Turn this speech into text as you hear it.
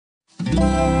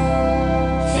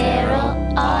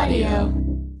Feral Audio.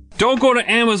 Don't go to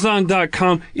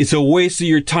Amazon.com. It's a waste of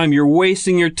your time. You're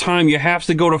wasting your time. You have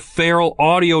to go to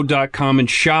feralaudio.com and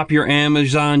shop your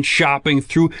Amazon shopping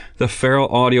through the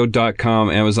feralaudio.com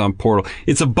Amazon portal.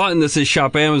 It's a button that says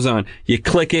Shop Amazon. You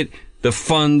click it. The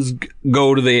funds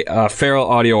go to the Feral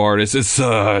Audio artists. It's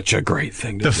such a great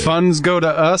thing to do. The funds go to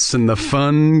us, and the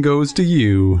fun goes to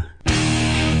you.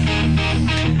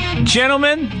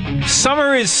 Gentlemen,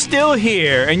 summer is still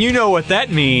here, and you know what that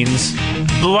means.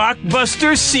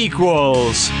 Blockbuster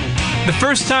sequels. The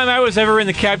first time I was ever in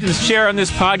the captain's chair on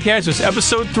this podcast was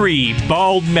episode 3,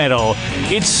 Bald Metal.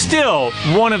 It's still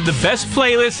one of the best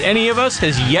playlists any of us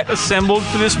has yet assembled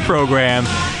for this program,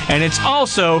 and it's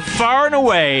also far and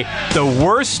away the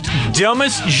worst,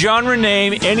 dumbest genre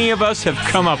name any of us have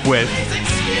come up with.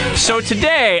 So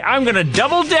today, I'm going to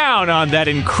double down on that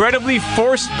incredibly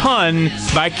forced pun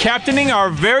by captaining our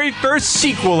very first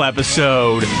sequel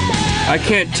episode. I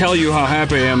can't tell you how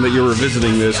happy I am that you're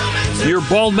revisiting this. Your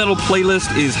Bald Metal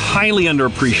playlist is highly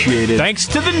underappreciated. Thanks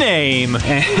to the name.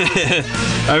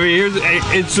 I mean,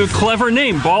 it's a clever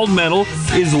name. Bald Metal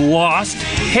is lost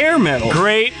hair metal.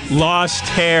 Great lost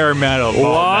hair metal.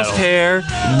 Lost hair,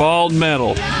 bald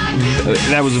metal.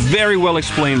 That was very well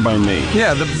explained by me.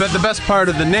 Yeah, the best part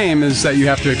of the name is that you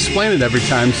have to explain it every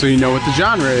time so you know what the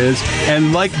genre is.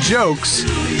 And like jokes,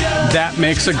 that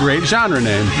makes a great genre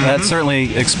name. That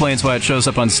certainly explains why it shows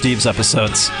up on Steve's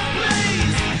episodes.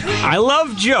 I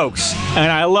love jokes,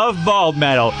 and I love bald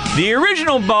metal. The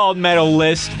original bald metal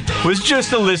list was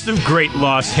just a list of great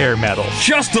lost hair metal.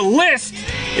 Just a list?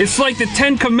 It's like the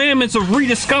 10 Commandments of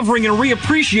rediscovering and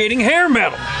reappreciating hair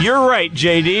metal. You're right,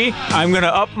 JD. I'm going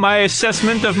to up my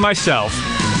assessment of myself.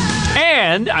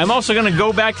 And I'm also going to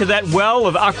go back to that well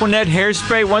of Aquanet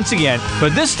hairspray once again.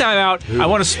 But this time out, I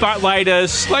want to spotlight a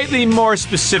slightly more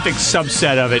specific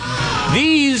subset of it.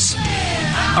 These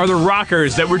are the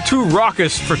rockers that were too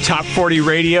raucous for Top 40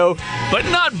 radio, but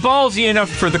not ballsy enough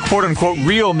for the quote-unquote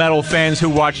real metal fans who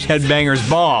watched Headbangers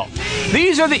Ball.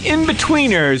 These are the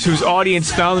in-betweeners whose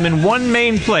audience found them in one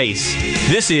main place.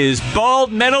 This is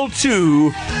Bald Metal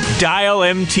 2, Dial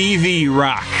MTV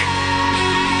Rock.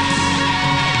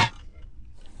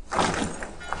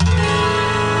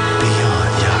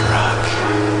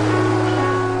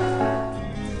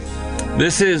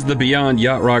 This is the Beyond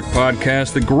Yacht Rock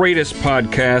podcast, the greatest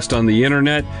podcast on the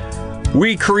internet.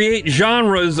 We create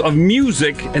genres of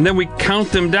music and then we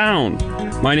count them down.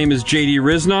 My name is JD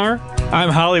Riznar. I'm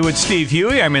Hollywood Steve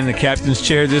Huey. I'm in the captain's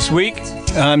chair this week.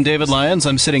 I'm David Lyons.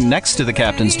 I'm sitting next to the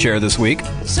captain's chair this week.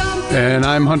 And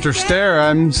I'm Hunter Stair.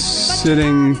 I'm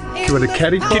sitting... What, a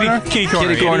caddy corner? Kitty corner.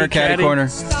 Kitty corner, caddy corner.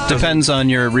 Depends on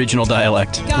your regional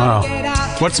dialect. Wow.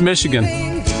 What's Michigan?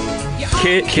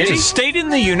 It's a state in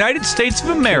the United States of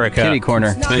America. Kitty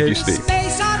corner. Thank you, Steve.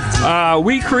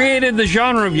 We created the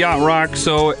genre of yacht rock,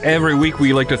 so every week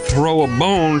we like to throw a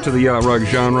bone to the yacht rock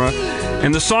genre.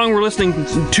 And the song we're listening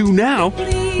to now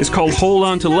is called Hold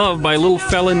On to Love by a little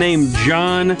fella named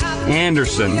John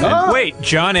Anderson. Oh. Wait,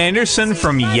 John Anderson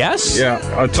from Yes? Yeah,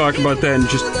 I'll talk about that in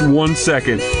just 1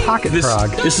 second. Pocket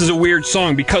Frog. This is a weird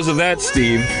song because of that,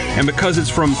 Steve, and because it's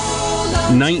from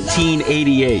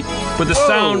 1988. But the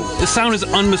sound is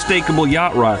unmistakable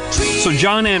yacht rock. So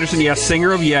John Anderson, yes,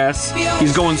 singer of Yes,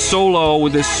 he's going solo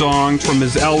with this song from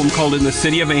his album called In the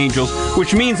City of Angels,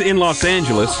 which means in Los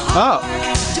Angeles. Oh.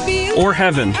 Or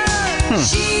heaven.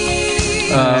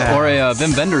 Or a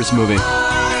Wim Wenders movie.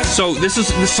 So this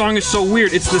song is so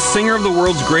weird. It's the singer of the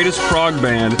world's greatest prog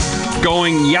band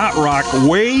going yacht rock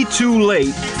way too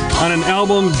late on an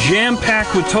album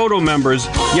jam-packed with Toto members.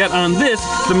 Yet on this,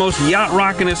 the most yacht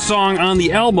rockinest song on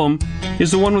the album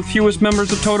is the one with fewest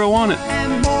members of Toto on it.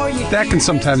 That can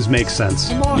sometimes make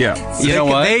sense. Yeah. You know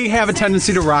what? They have a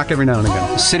tendency to rock every now and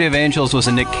again. City of Angels was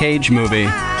a Nick Cage movie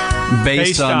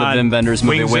based on the Wim Wenders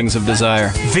movie Wings of Desire.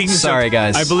 Sorry,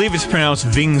 guys. I believe it's pronounced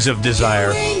Wings of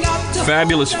Desire.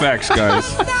 Fabulous facts, guys.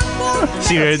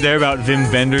 See right there about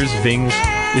Wim Wenders, Wings?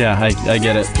 Yeah, I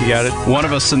get it. You got it? One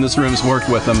of us in this room's worked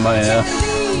with him. I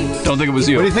don't think it was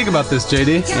you. What do you think about this,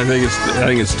 JD? I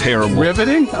think it's terrible.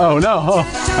 Riveting? Oh, no. Oh.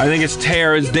 I think it's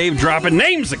Is Dave dropping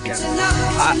names again.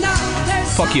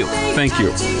 Fuck you. Thank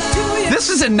you. This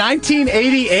is in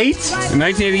 1988? In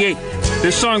 1988.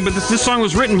 This song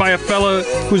was written by a fella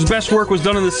whose best work was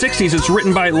done in the 60s. It's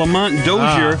written by Lamont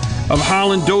Dozier of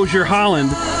Holland Dozier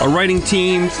Holland, a writing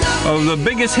team of the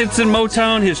biggest hits in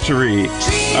Motown history.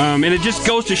 And it just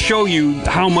goes to show you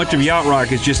how much of yacht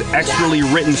rock is just expertly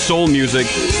written soul music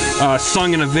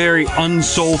sung in a very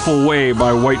unsoulful way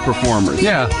by white performers.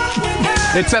 Yeah.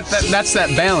 That's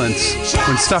that balance.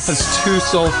 When stuff is too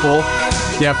soulful,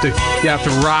 You have to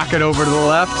rock it over to the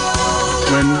left.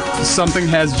 When something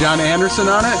has John Anderson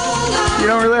on it, you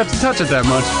don't really have to touch it that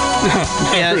much.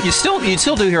 Yeah, you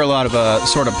still do hear a lot of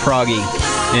sort of proggy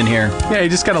in here. Yeah, you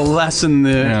just got to lessen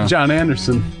the John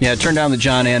Anderson. Yeah, turn down the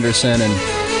John Anderson and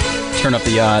turn up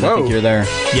the yacht. Whoa. I think you're there.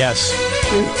 Yes.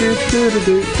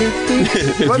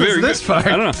 What is this part?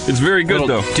 I don't know. It's very good,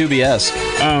 though. Doobie-esque.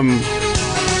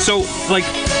 So, like,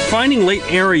 finding late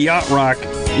era yacht rock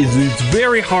it's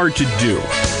very hard to do.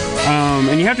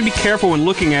 And you have to be careful when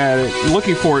looking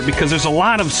for it, because there's a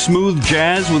lot of smooth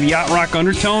jazz with yacht rock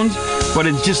undertones, but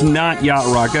it's just not yacht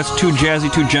rock. That's too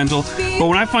jazzy, too gentle. But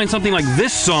when I find something like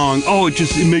this song,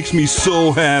 it makes me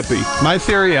so happy. My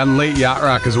theory on late yacht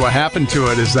rock is what happened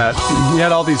to it is that you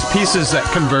had all these pieces that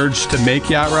converged to make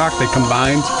yacht rock. They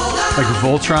combined, like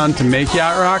Voltron, to make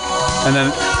yacht rock, and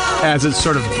then as it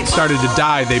sort of started to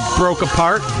die, they broke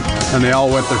apart, and they all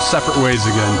went their separate ways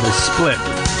again. They split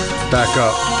back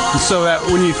up. So that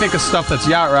when you think of stuff that's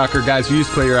yacht rock, or guys who used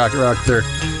to play yacht rock,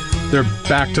 they're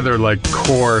back to their like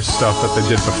core stuff that they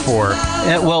did before.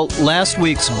 Well, last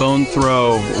week's Bone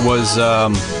Throw was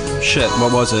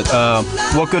what was it?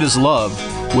 What Good Is Love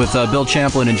with Bill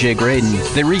Champlin and Jay Graydon.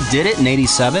 They redid it in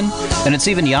 '87, and it's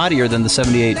even yachtier than the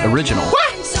 '78 original. What?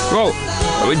 Well,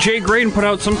 Jay Graydon put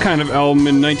out some kind of album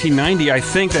in 1990, I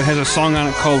think, that has a song on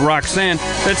it called Roxanne.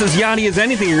 That's as yachty as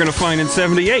anything you're going to find in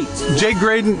 '78. Jay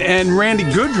Graydon and Randy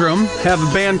Goodrum have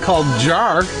a band called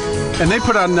Jar, and they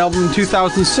put out an album in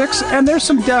 2006, and there's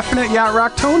some definite yacht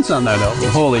rock tones on that album.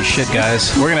 Holy shit,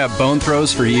 guys. We're going to have Bone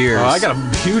Throws for years. Oh, I got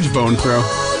a huge bone throw.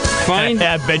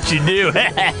 I bet you do.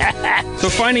 So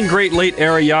finding great late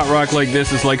era yacht rock like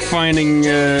this is like finding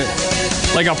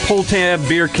like a pull tab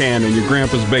beer can in your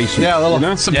grandpa's basement.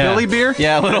 Yeah, some Billy beer.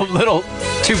 Yeah, a little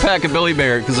 2-pack of Billy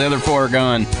Bear, because the other 4 are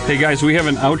gone. Hey guys, we have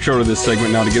an outro to this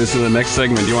segment now to get us to the next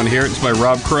segment. Do you want to hear it? It's by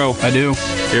Rob Crow. I do.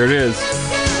 Here it is.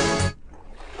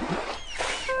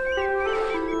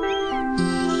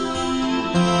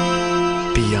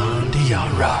 Beyond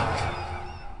Yacht Rock.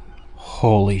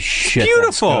 Holy shit,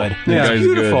 Beautiful. That's good. Yeah,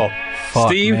 Beautiful. Fuck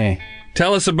Steve, me.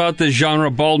 tell us about the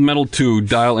genre Bald Metal 2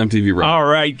 Dial MTV Rock. All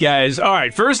right, guys. All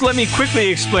right, first let me quickly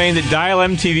explain that Dial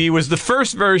MTV was the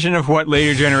first version of what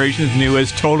later generations knew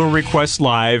as Total Request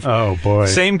Live. Oh, boy.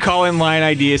 Same call-in line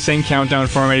idea, same countdown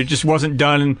format. It just wasn't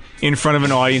done in front of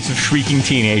an audience of shrieking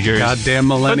teenagers. Goddamn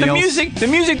millennials. But the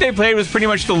music they played was pretty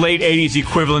much the late 80s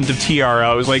equivalent of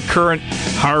TRL. It was like current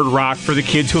hard rock for the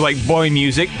kids who like boy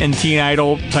music, and Teen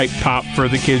Idol type pop for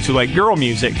the kids who like girl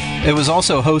music. It was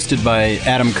also hosted by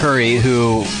Adam Curry,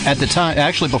 who at the time,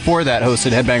 actually before that,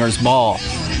 hosted Headbangers Ball.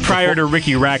 Prior to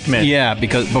Ricky Rackman. Yeah,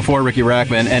 because before Ricky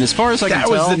Rackman. And as far as I can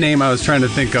tell... That was the name I was trying to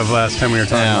think of last time we were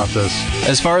talking about this.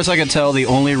 As far as I could tell, the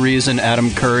only reason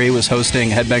Adam Curry was hosting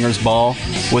Headbangers Ball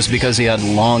was because he had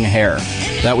long hair.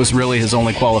 That was really his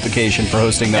only qualification for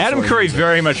hosting that. Adam Curry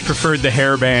very much preferred the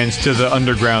hair bands to the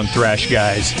underground thrash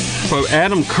guys. But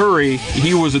Adam Curry,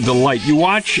 he was a delight. You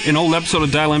watch an old episode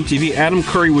of Dial MTV, Adam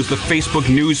Curry was the Facebook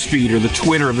news feed or the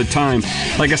Twitter of the time.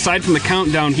 Like, aside from the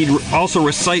countdown, he'd also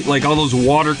recite, like, all those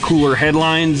water cooler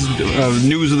headlines of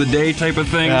news of the day type of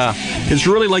things. Yeah. It's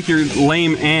really like your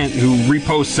lame aunt who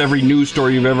reposts every news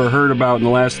story you've ever heard about in the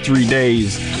last 3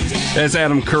 days. That's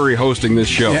Adam Curry hosting this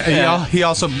show. Yeah, he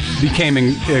also became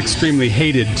extremely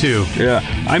hated, too. Yeah.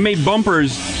 I made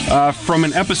bumpers from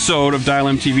an episode of Dial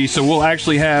MTV, so we'll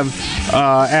actually have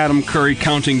Adam Curry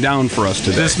counting down for us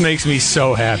today. This makes me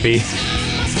so happy.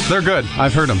 They're good.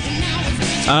 I've heard them.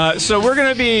 So we're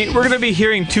gonna be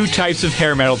hearing 2 types of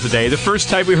hair metal today. The first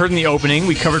type we heard in the opening.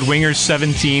 We covered Wingers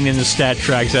 17 in the Stat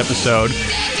Tracks episode.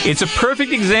 It's a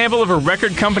perfect example of a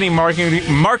record company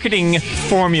marketing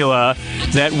formula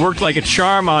that worked like a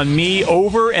charm on me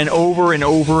over and over and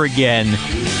over again.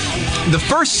 The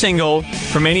first single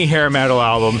from any hair metal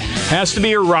album has to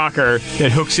be a rocker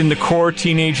that hooks in the core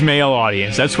teenage male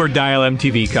audience. That's where Dial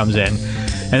MTV comes in.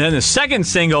 And then the second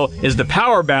single is the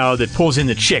power ballad that pulls in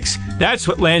the chicks. That's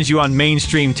what lands you on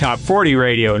mainstream top 40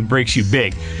 radio and breaks you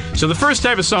big. So the first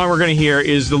type of song we're going to hear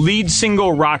is the lead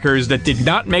single rockers that did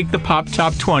not make the pop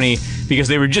top 20 because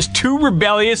they were just too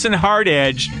rebellious and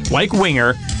hard-edged, like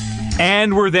Winger,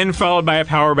 and were then followed by a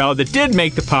power ballad that did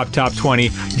make the pop top 20,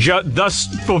 thus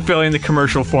fulfilling the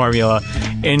commercial formula.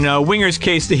 In Winger's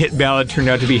case, the hit ballad turned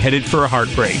out to be Headed for a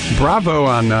Heartbreak. Bravo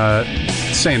on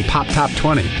saying pop top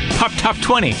 20. Pop top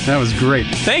 20. That was great.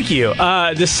 Thank you.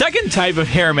 The second type of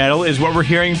hair metal is what we're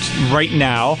hearing right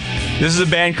now. This is a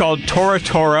band called Tora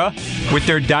Tora with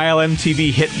their Dial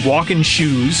MTV hit Walkin'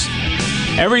 Shoes.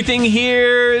 Everything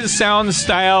here is sound,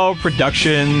 style,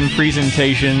 production,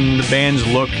 presentation, the band's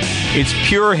look. It's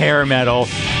pure hair metal,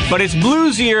 but it's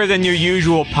bluesier than your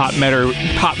usual pop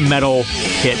metal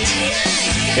hit.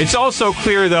 It's also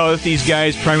clear, though, that these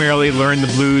guys primarily learned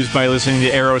the blues by listening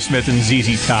to Aerosmith and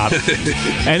ZZ Top.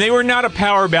 And they were not a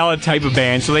power ballad type of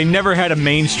band, so they never had a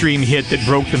mainstream hit that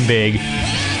broke them big.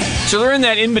 So they're in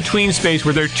that in-between space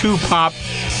where they're too pop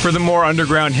for the more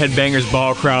underground Headbangers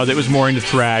Ball crowd that was more into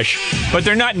thrash, but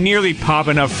they're not nearly pop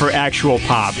enough for actual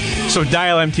pop. So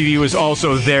Dial MTV was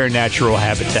also their natural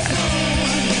habitat.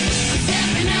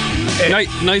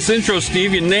 Nice intro,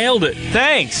 Steve. You nailed it.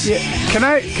 Thanks. Yeah.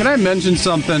 Can I mention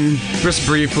something just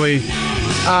briefly?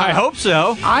 I hope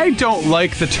so. I don't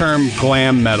like the term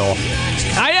glam metal.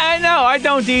 I know. I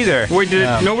don't either. Wait,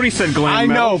 nobody said glam I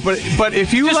metal. know, but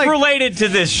if you Just like, related to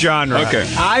this genre. Okay.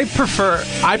 I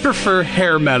prefer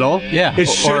hair metal. Yeah, it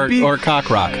should be, or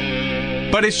cock rock.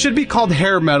 but it should be called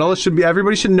hair metal. It should be,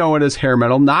 everybody should know it as hair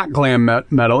metal, not glam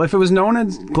metal. If it was known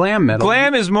as glam metal,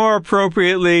 Glam is more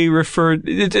appropriately referred.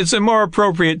 It's a more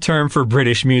appropriate term for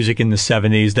British music in the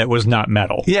 70s that was not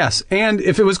metal. yes. And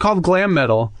if it was called glam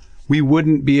metal, we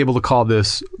wouldn't be able to call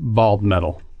this bald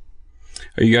metal.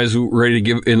 Are you guys ready to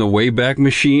give in the Wayback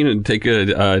Machine and take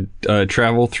a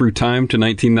travel through time to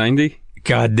 1990?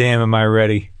 God damn, am I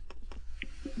ready?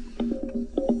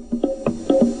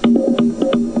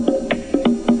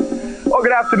 Well,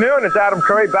 good afternoon. It's Adam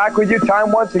Curry back with you.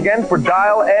 Time once again for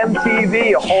Dial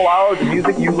MTV. A whole hour of the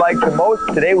music you like the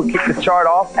most. Today we kick the chart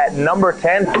off at number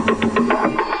 10.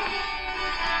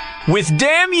 With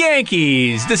Damn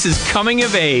Yankees, this is Coming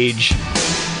of Age.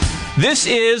 This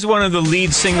is one of the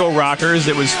lead single rockers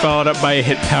that was followed up by a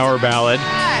hit power ballad.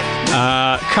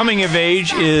 Coming of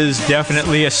Age is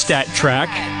definitely a stat track.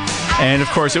 And, of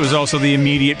course, it was also the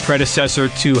immediate predecessor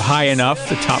to High Enough,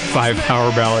 the top 5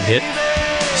 power ballad hit.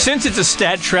 Since it's a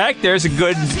stat track, there's a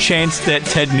good chance that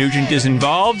Ted Nugent is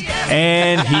involved,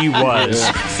 and he was.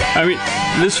 I mean,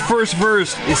 this first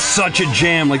verse is such a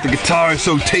jam. Like, the guitar is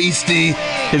so tasty.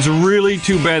 It's really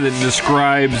too bad that it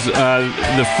describes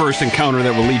the first encounter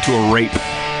that will lead to a rape.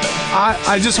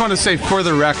 I just want to say, for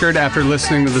the record, after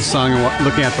listening to the song and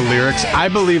looking at the lyrics, I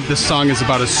believe this song is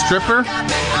about a stripper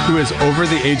who is over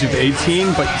the age of 18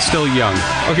 but still young.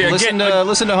 Okay, Listen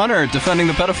to Hunter defending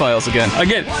the pedophiles again.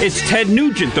 Again, it's Ted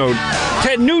Nugent, though.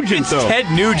 Ted Nugent, though. Ted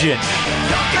Nugent.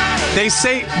 They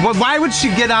say, well, why would she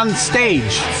get on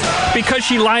stage? Because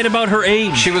she lied about her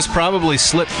age. She was probably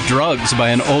slipped drugs by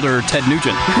an older Ted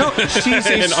Nugent. No, she's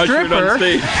a And ushered on stripper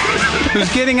stage.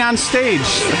 who's getting on stage.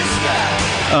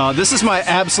 This is my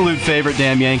absolute favorite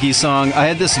Damn Yankees song. I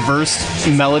had this verse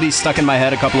melody stuck in my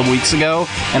head a couple of weeks ago,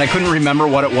 and I couldn't remember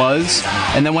what it was.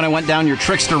 And then when I went down your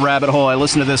Trickster rabbit hole, I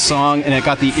listened to this song, and it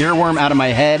got the earworm out of my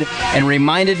head and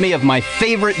reminded me of my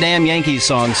favorite Damn Yankees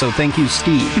song, so thank you,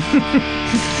 Steve.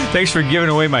 Thanks for giving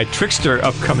away my Trickster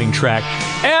upcoming track.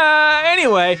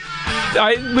 Anyway,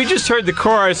 we just heard the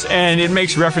chorus, and it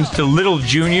makes reference to Little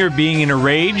Junior being in a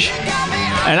rage.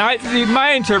 And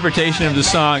my interpretation of the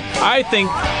song, I think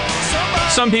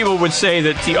some people would say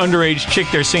that the underage chick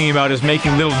they're singing about is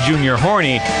making Little Junior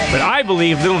horny, but I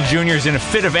believe Little Junior's in a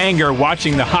fit of anger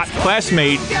watching the hot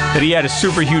classmate that he had a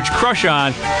super huge crush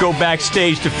on go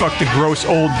backstage to fuck the gross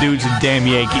old dudes in Damn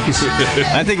Yankees.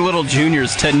 I think Little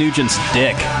Junior's Ted Nugent's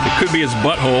dick. It could be his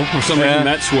butthole. For some reason,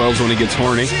 that swells when he gets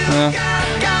horny.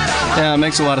 Yeah, it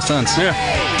makes a lot of sense. Yeah.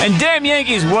 And Damn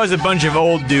Yankees was a bunch of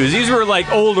old dudes. These were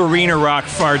like old arena rock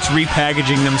farts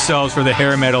repackaging themselves for the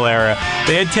hair metal era.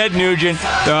 They had Ted Nugent.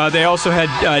 They also had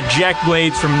Jack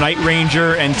Blades from Night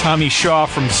Ranger and Tommy Shaw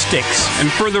from Styx.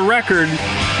 And for the record,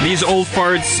 these old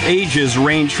farts' ages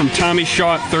range from Tommy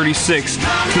Shaw at 36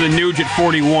 to the Nugent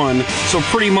 41, so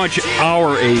pretty much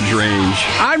our age range.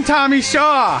 I'm Tommy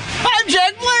Shaw. I'm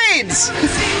Jack Blades!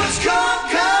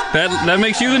 That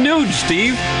makes you the Nuge,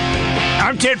 Steve.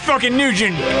 I'm Ted fucking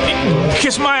Nugent.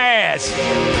 Kiss my ass.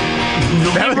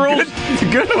 Liberals.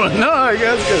 Good one. No, I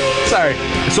guess good. Sorry.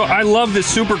 So I love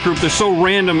this supergroup. They're so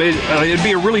random. It'd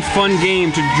be a really fun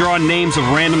game to draw names of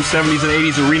random 70s and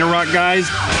 80s arena rock guys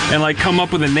and like come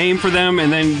up with a name for them,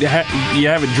 and then you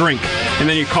have a drink, and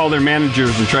then you call their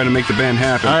managers and try to make the band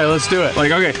happen. All right, let's do it.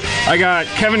 Like, okay, I got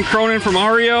Kevin Cronin from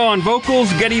REO on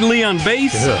vocals, Geddy Lee on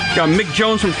bass, got Mick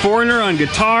Jones from Foreigner on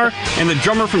guitar, and the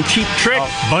drummer from Cheap Trick.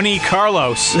 Bunny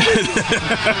Carlos.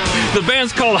 The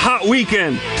band's called Hot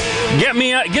Weekend. Get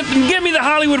me the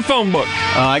Hollywood phone book.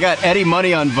 I got Eddie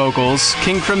Money on vocals,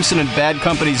 King Crimson and Bad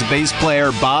Company's bass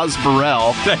player Boz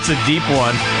Burrell, That's a deep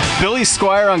one. Billy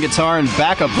Squire on guitar and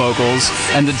backup vocals,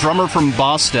 and the drummer from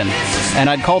Boston. And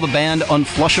I'd call the band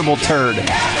Unflushable Turd.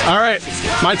 All right,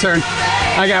 my turn.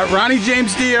 I got Ronnie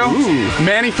James Dio,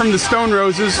 Manny from the Stone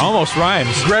Roses, Almost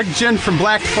rhymes. Greg Ginn from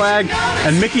Black Flag,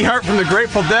 and Mickey Hart from the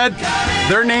Grateful Dead.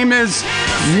 Their name is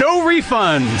No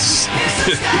Refunds.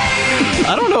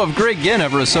 I don't know if Greg Ginn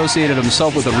ever associated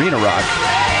himself with arena rock.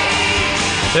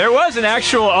 There was an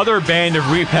actual other band of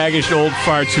repackaged old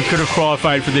farts who could have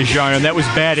qualified for this genre, and that was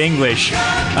Bad English,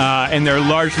 and their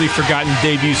largely forgotten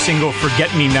debut single,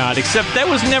 Forget Me Not, except that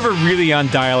was never really on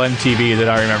Dial MTV that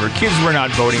I remember. Kids were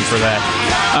not voting for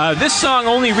that. This song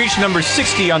only reached number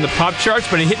 60 on the pop charts,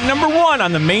 but it hit number 1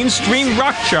 on the mainstream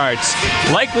rock charts,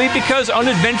 likely because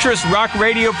unadventurous rock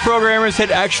radio programmers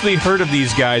had actually heard of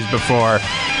these guys before.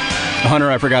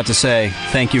 Hunter, I forgot to say,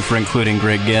 thank you for including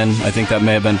Greg Ginn. I think that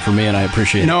may have been for me, and I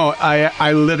appreciate it. No,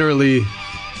 I literally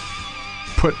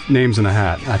put names in a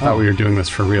hat. I thought we were doing this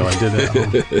for real. I did it at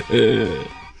home.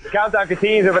 Countdown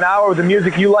continues of an hour with the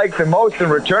music you like the most,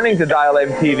 and returning to Dial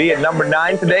MTV at number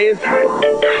 9 today is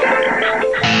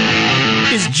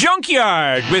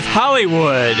Junkyard with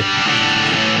Hollywood.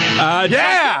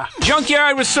 Yeah!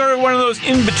 Junkyard was sort of one of those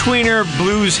in-betweener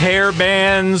blues hair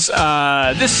bands.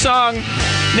 This song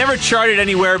never charted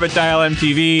anywhere but Dial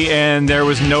MTV, and there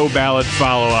was no ballad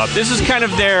follow-up. This is kind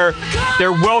of their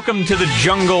welcome to the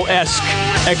jungle-esque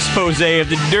expose of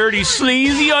the dirty,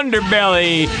 sleazy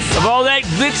underbelly of all that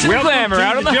glitz and glamour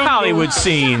out on the Hollywood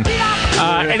scene.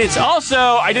 And it's also,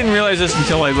 I didn't realize this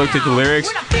until I looked at the lyrics,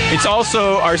 it's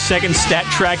also our second stat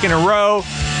track in a row.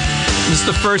 This,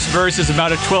 the first verse is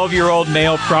about a 12-year-old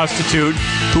male prostitute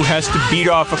who has to beat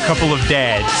off a couple of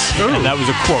dads. And that was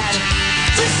a quote.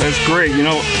 That's great. You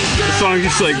know, the song's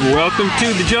just like, welcome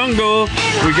to the jungle.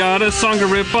 We got a song to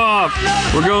rip off.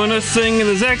 We're going to sing in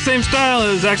the exact same style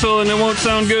as Axl, and it won't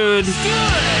sound good.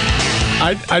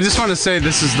 I just want to say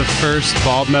this is the first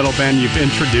bald metal band you've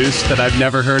introduced that I've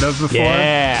never heard of before.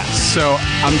 Yeah. So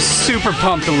I'm super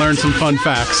pumped to learn some fun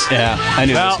facts. Yeah, I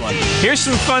knew Well, this one. here's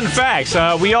some fun facts.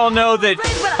 We all know that,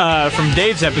 from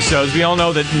Dave's episodes, we all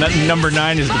know that number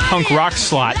 9 is the punk rock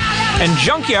slot. And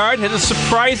Junkyard has a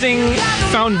surprising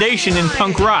foundation in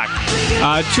punk rock.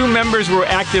 2 members were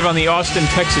active on the Austin,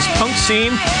 Texas punk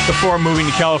scene before moving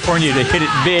to California to hit it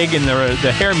big in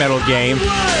the hair metal game.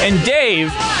 And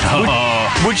Dave,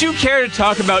 would you care to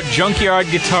talk about Junkyard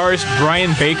guitarist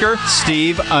Brian Baker?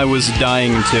 Steve, I was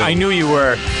dying to. I knew you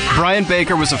were. Brian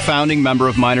Baker was a founding member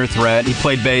of Minor Threat. He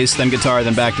played bass, then guitar,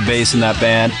 then back to bass in that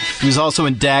band. He was also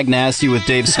in Dag Nasty with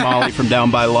Dave Smalley from Down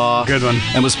by Law. Good one.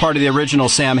 And was part of the original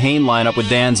Sam Hain lineup with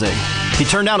Danzig. He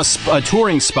turned down a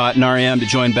touring spot in R.E.M. to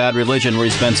join Bad Religion, where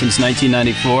he's been since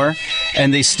 1994.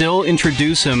 And they still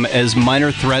introduce him as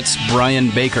Minor Threat's Brian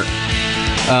Baker.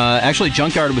 Actually,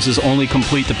 Junkyard was his only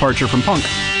complete departure from punk.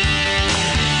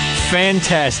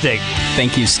 Fantastic.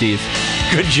 Thank you, Steve.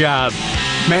 Good job.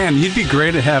 Man, you'd be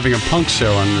great at having a punk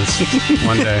show on this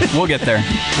one day. We'll get there.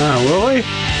 Will we?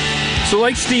 So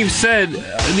like Steve said,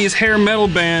 these hair metal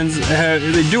bands,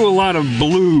 they do a lot of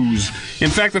blues. In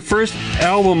fact, the first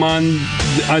album on,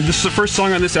 this is the first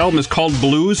song on this album is called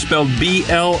Blues, spelled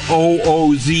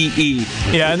B-L-O-O-Z-E.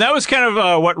 Yeah, and that was kind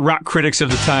of what rock critics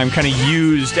of the time kind of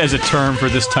used as a term for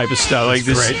this type of stuff, like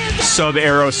this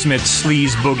sub-Aerosmith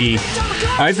sleaze boogie.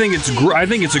 I think it's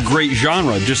a great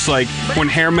genre, just like when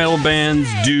hair metal bands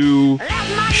do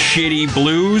shitty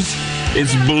blues,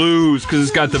 it's blues because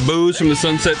it's got the booze from the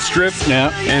Sunset Strip,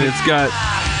 Yeah. and it's got.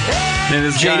 And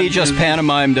it's JD got, just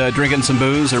pantomimed drinking some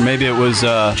booze, or maybe it was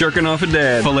jerking off a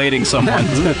dad. filleting someone.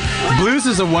 Blues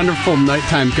is a wonderful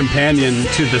nighttime companion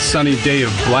to the sunny day of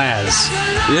Blaz.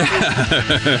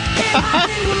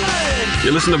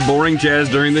 You listen to boring jazz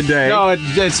during the day. No,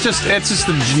 it's just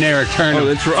the generic term. Oh,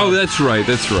 that's right.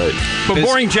 But It's-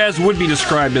 boring jazz would be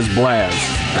described as blaz.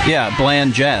 Yeah,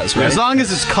 bland jazz, right? As long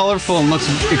as it's colorful and looks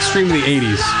extremely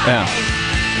 80s. Yeah.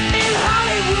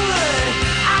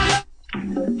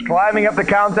 climbing up the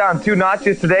countdown 2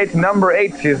 notches today to number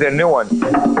 8. Here's their new one.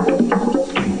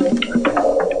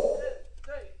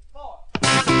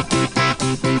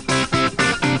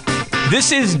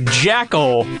 This is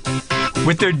Jackal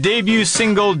with their debut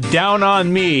single, Down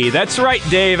on Me. That's right,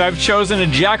 Dave. I've chosen a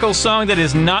Jackal song that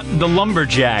is not the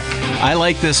Lumberjack. I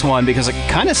like this one because it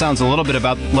kind of sounds a little bit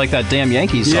about like that damn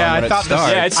Yankees song. Yeah, when I thought it this-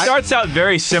 starts. Yeah, it starts out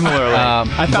very similarly. I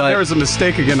thought but there was a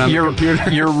mistake again on the you're,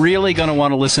 computer. you're really going to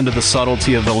want to listen to the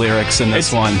subtlety of the lyrics in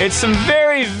this one. It's some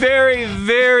very, very,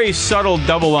 very subtle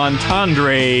double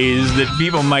entendres that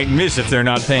people might miss if they're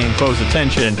not paying close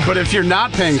attention. But if you're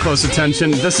not paying close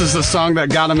attention, this is the song that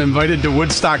got them invited to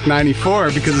Woodstock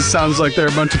 94 because it sounds like they're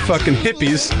a bunch of fucking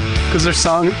hippies because they're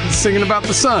singing about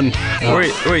the sun.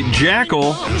 Wait,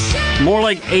 Jackal, more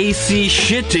like AC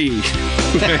Shitty.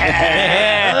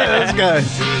 This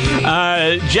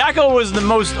guy. Jackal was the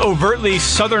most overtly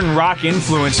southern rock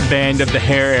influenced band of the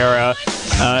hair era.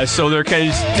 So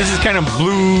this is kind of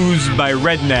blues by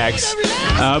Rednecks.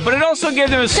 But it also gave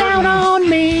them a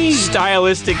certain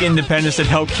stylistic independence that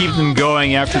helped keep them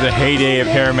going after the heyday of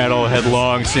hair metal had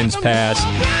long since passed.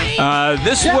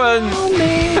 This one,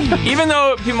 even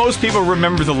though most people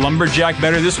remember the Lumberjack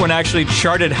better, this one actually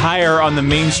charted higher on the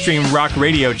mainstream rock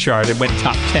radio chart. It went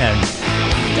top 10.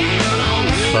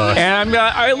 And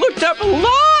I looked up a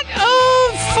lot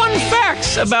of fun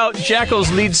facts about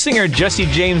Jackal's lead singer, Jesse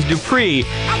James Dupree.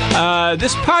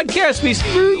 This podcast,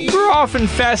 we're often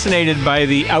fascinated by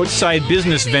the outside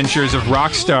business ventures of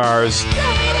rock stars.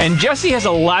 And Jesse has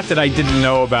a lot that I didn't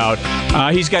know about.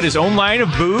 He's got his own line of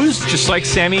booze, just like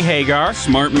Sammy Hagar.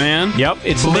 Smart man. Yep,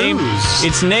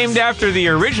 it's named after the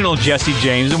original Jesse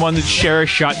James, the one that Cher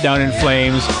shot down in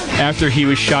flames after he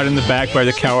was shot in the back by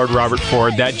the coward Robert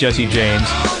Ford, that Jesse James.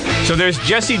 So there's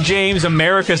Jesse James,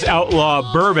 America's Outlaw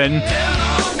Bourbon,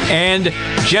 and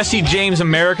Jesse James,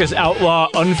 America's Outlaw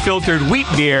Unfiltered Wheat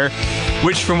Beer,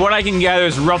 which from what I can gather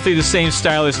is roughly the same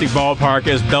stylistic ballpark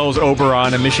as Bell's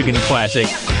Oberon, a Michigan classic.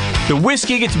 The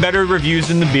whiskey gets better reviews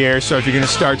than the beer, so if you're going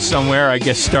to start somewhere, I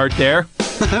guess start there.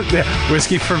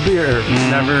 Whiskey for beer.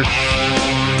 Never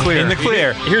clear. In the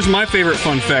clear. Here's my favorite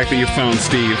fun fact that you found,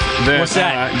 Steve. What's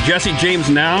that? Jesse James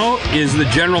now is the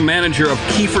general manager of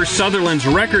Kiefer Sutherland's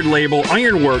record label,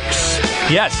 Ironworks.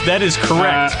 Yes, that is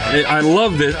correct. I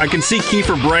love this. I can see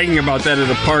Kiefer bragging about that at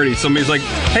a party. Somebody's like,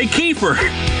 "Hey, Kiefer,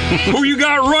 who you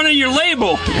got running your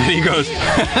label?" And he goes,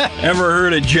 "Ever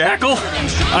heard of Jackal?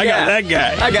 I got that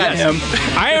guy. I got him.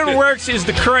 Ironworks is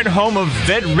the current home of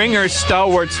Ved Ringer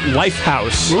Stalwart's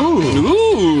Lifehouse.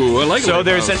 Ooh, I like. So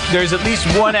there's at least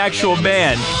one actual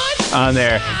band on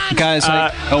there. Guys,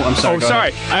 I'm sorry. Go sorry.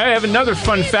 ahead. I have another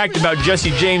fun fact about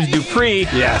Jesse James Dupree.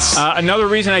 Yes. Another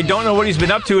reason I don't know what he's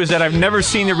been up to is that I've never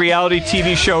seen the reality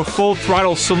TV show Full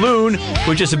Throttle Saloon,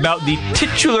 which is about the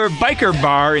titular biker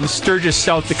bar in Sturgis,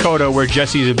 South Dakota, where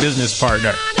Jesse's a business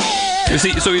partner.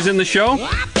 So he's in the show?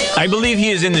 I believe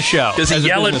he is in the show. Does he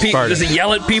yell at people? Does he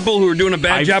yell at people who are doing a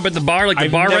bad job at the bar, like the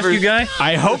bar rescue guy?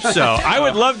 I hope so. I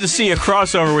would love to see a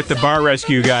crossover with the bar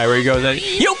rescue guy where he goes,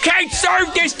 "You can't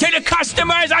serve this to the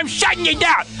customers. I'm shutting you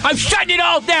down. I'm shutting it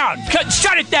all down.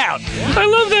 Shut it down." I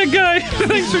love that guy.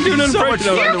 Thanks for doing an impression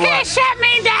of him. You can't shut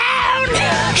me down.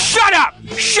 Shut up.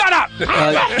 Shut up.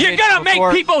 You're gonna make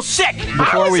people sick.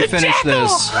 Before we finish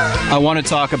this, I want to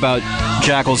talk about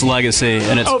Jackal's legacy,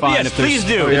 and it's fine yes, if there's please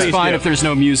do. It's Please fine do. if there's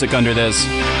no music under this,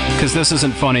 because this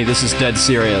isn't funny. This is dead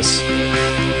serious.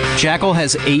 Jackal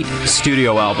has 8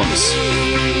 studio albums.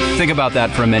 Think about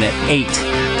that for a minute. 8.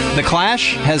 The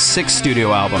Clash has 6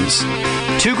 studio albums.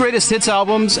 2 greatest hits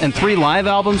albums and 3 live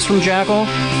albums from Jackal.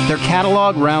 Their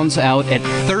catalog rounds out at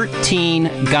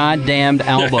 13 goddamned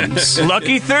albums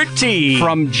Lucky 13.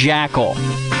 from Jackal.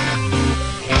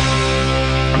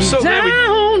 I'm so glad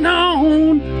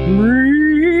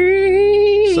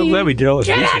we did all this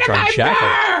research on Jackal.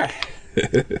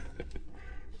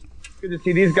 Good to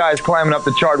see these guys climbing up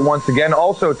the chart once again.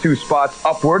 Also 2 spots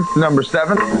upwards to number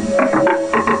 7.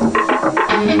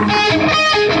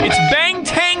 It's Bang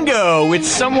Tango with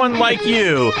Someone Like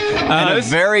You. And a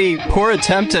very poor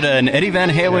attempt at an Eddie Van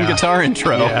Halen guitar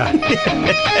intro.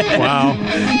 Wow.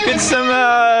 Get some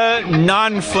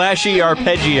non-flashy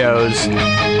arpeggios.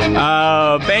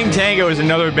 Bang Tango is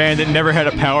another band that never had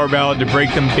a power ballad to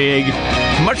break them big.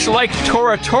 Much like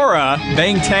Tora Tora,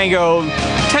 Bang Tango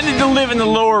tended to live in the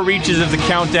lower reaches of the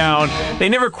countdown. They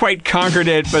never quite conquered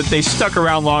it, but they stuck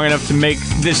around long enough to make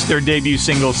this their debut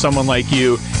single, Someone Like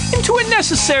You, into a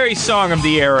necessary song of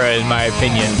the era, in my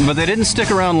opinion. But they didn't stick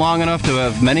around long enough to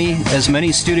have as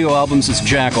many studio albums as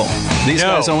Jackal. These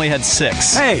guys only had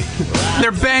 6. Hey,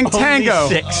 they're Bang Tango.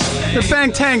 Only 6. They're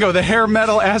Bang Tango, the hair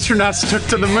metal astronauts took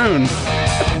to the moon.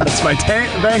 That's my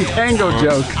Bang Tango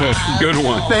joke. Good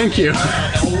one. Thank you.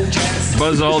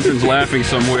 Buzz Aldrin's laughing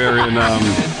somewhere in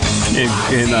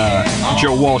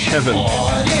Joe Walsh heaven.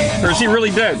 Or is he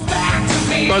really dead?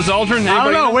 Buzz Aldrin? I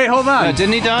don't know. Anybody? Wait, hold on.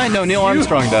 Didn't he die? No, Neil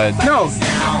Armstrong died. No,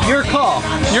 your call.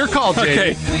 Your call, JD.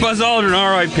 Okay, Buzz Aldrin,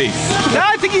 R.I.P. No,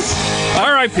 I think he's.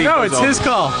 R.I.P. No, Buzz it's Aldrin. his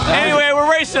call. Anyway, we're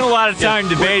wasting a lot of time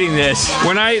debating this.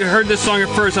 When I heard this song at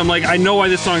first, I'm like, I know why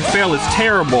this song failed. It's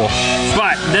terrible.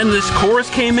 But then this chorus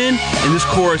came in, and this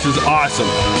chorus is awesome.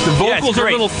 The Yeah, it's vocals are a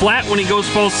great. little flat when he goes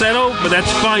falsetto, but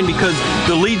that's fine because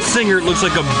the lead singer looks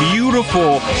like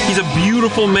he's a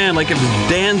beautiful man, like if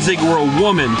Danzig were a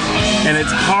woman. And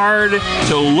it's hard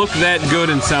to look that good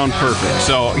and sound perfect.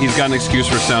 So he's got an excuse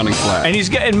for sounding flat. And he's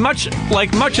got, and much of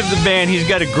the band, he's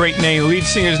got a great name. The lead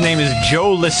singer's name is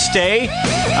Joe Lestay.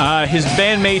 His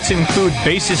bandmates include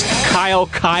bassist Kyle,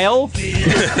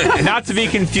 not to be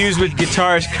confused with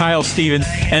guitarist Kyle Stevens,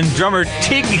 and drummer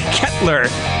Tig Kettler.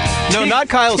 No, not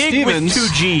Kyle Tig Stevens. with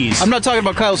 2 G's. I'm not talking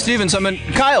about Kyle Stevens. I meant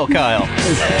Kyle.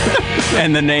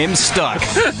 And the name stuck.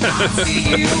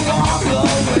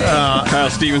 Kyle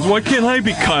Stevens. Why can't I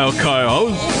be Kyle? I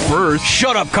was first.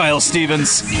 Shut up, Kyle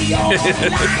Stevens.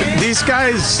 These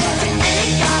guys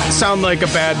sound like a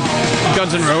bad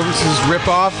Guns N' Roses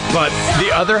ripoff, but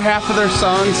the other half of their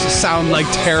songs sound like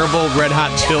terrible Red Hot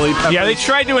Chili Peppers. Yeah, they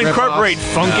tried to incorporate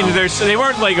funk into their. So they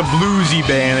weren't like a bluesy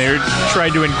band. They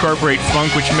tried to incorporate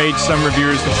funk, which made some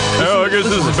reviewers go, "Oh, I guess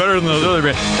this is better than those other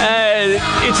bands."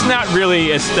 It's not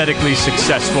really aesthetically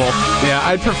successful. Yeah,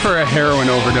 I'd prefer a heroin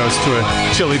overdose to a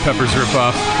Chili Peppers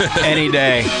ripoff. Any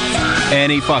day.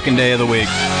 Any fucking day of the week.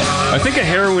 I think a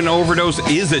heroin overdose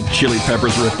is a Chili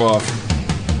Peppers ripoff.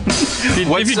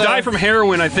 If you die from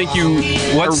heroin, I think you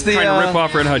are trying to rip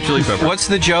off Red Hot Chili Peppers. What's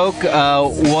the joke?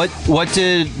 What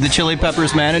did the Chili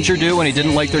Peppers manager do when he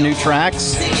didn't like their new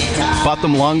tracks? Bought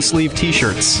them long sleeve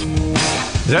T-shirts.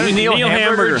 Is that a Neil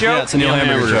Hamburger joke? Yeah, it's a Neil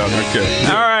Hamburger joke. Okay.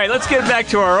 All right, let's get back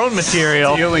to our own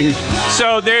material.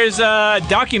 So there's a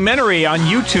documentary on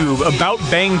YouTube about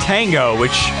Bang Tango,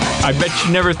 which I bet you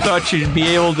never thought you'd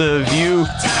be able to view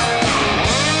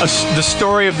the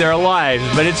story of their lives.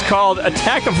 But it's called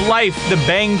Attack of Life, the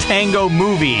Bang Tango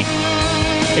Movie.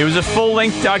 It was a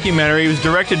full-length documentary. It was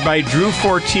directed by Drew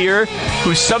Fortier,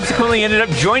 who subsequently ended up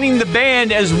joining the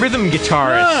band as rhythm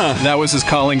guitarist. That was his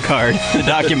calling card, the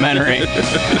documentary.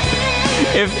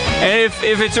 If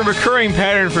it's a recurring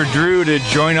pattern for Drew to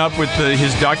join up with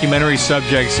his documentary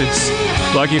subjects, it's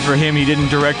lucky for him he didn't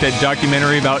direct that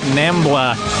documentary about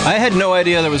NAMBLA. I had no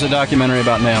idea there was a documentary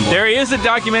about NAMBLA. There is a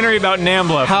documentary about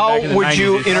NAMBLA. How would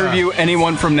you interview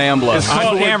anyone from NAMBLA? It's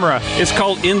On camera. It's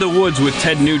called In the Woods with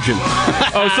Ted Nugent.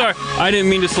 Oh, sorry. I didn't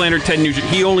mean to slander Ted Nugent.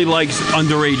 He only likes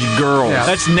underage girls. Yeah.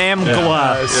 That's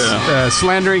NAMBLA.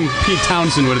 Slandering Pete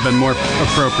Townsend would have been more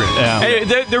appropriate. Yeah. Hey,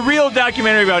 the real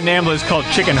documentary about NAMBLA is called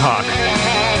Chicken Hawk.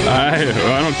 I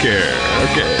don't care.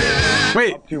 Okay.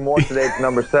 Wait, 2 more today to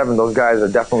number 7. Those guys are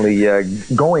definitely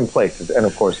going places. And,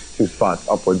 of course, 2 spots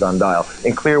upwards on dial.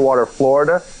 In Clearwater,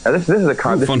 Florida. Now, this is a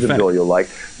bill you'll like.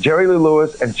 Jerry Lee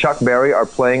Lewis and Chuck Berry are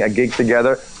playing a gig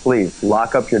together. Please,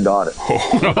 lock up your daughter.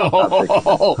 Today's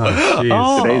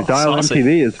Dial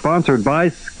MTV is sponsored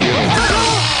by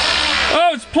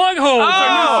Oh, it's Plug Hole. It's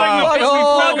our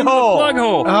new segment. Plug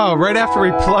Hole. oh, right after we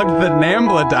plugged the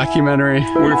NAMBLA documentary.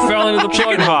 We fell into the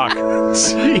Plug Hawk.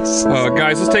 Jeez.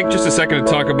 Guys, let's take just a second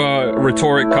to talk about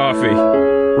Rhetoric Coffee.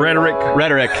 Rhetoric. Oh,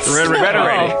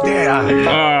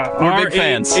 yeah. We're big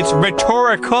fans. It's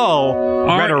rhetorical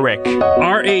rhetoric.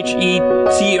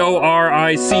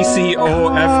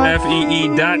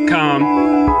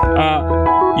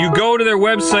 RHETORICCOFFEE.com. You go to their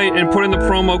website and put in the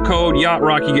promo code Yacht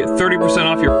Rock. You get 30%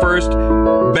 off your first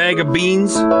bag of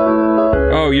beans.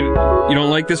 Oh, you don't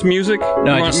like this music?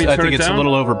 No, I think it's a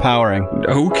little overpowering.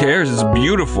 Who cares? It's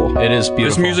beautiful. It is beautiful.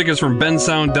 This music is from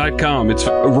bensound.com. It's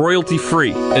royalty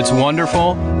free. It's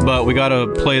wonderful, but we got to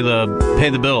pay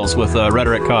the bills with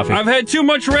Rhetoric Coffee. I've had too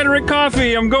much Rhetoric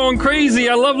Coffee. I'm going crazy.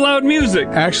 I love loud music.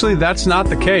 Actually, that's not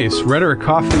the case. Rhetoric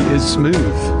Coffee is smooth.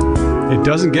 It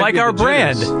doesn't give Like you our the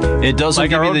brand. jitters. It doesn't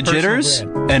Like give our you own the jitters,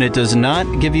 personal and it does not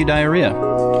give you diarrhea.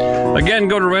 Again,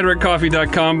 go to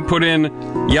rhetoriccoffee.com, put in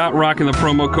Yacht Rock in the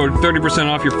promo code, 30%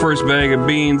 off your first bag of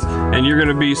beans, and you're going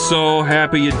to be so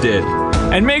happy you did.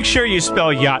 And make sure you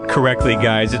spell yacht correctly,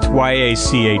 guys. It's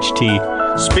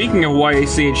YACHT. Speaking of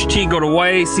YACHT, go to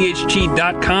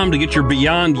YACHT.com to get your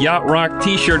Beyond Yacht Rock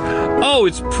t-shirt. Oh,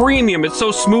 it's premium. It's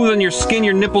so smooth on your skin,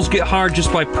 your nipples get hard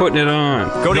just by putting it on.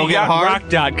 Go to They'll get hard?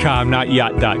 yachtrock.com, not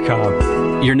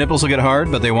yacht.com. Your nipples will get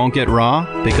hard, but they won't get raw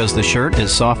because the shirt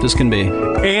is soft as can be.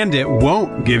 And it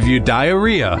won't give you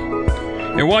diarrhea.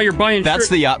 And while you're buying That's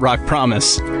the Yacht Rock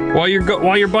promise. while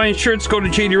you're buying shirts, go to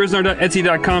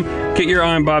jdriznar.etsy.com. Get your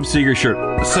I'm Bob Seger shirt.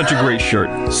 Such a great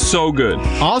shirt. So good.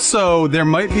 Also, there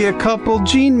might be a couple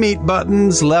Gene Meat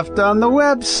buttons left on the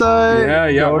website.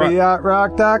 Yeah. Go to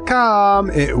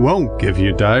yachtrock.com. It won't give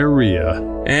you diarrhea.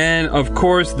 And, of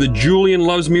course, the Julian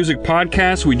Loves Music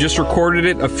podcast. We just recorded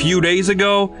it a few days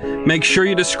ago. Make sure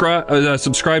you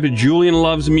subscribe to Julian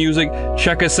Loves Music.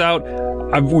 Check us out.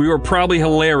 We were probably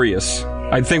hilarious.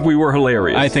 I think we were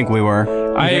hilarious. I think we were.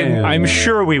 I'm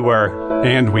sure we were.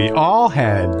 And we all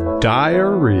had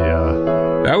diarrhea.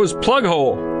 That was Plug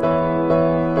Hole.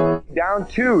 Down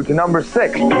 2 to number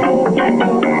 6.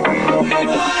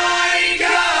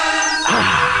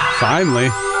 Finally.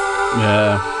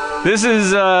 Yeah. This is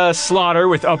Slaughter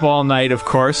with Up All Night, of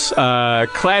course.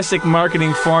 Classic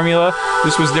marketing formula.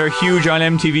 This was their huge on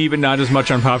MTV, but not as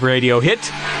much on pop radio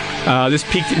hit. This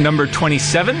peaked at number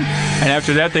 27, and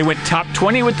after that they went top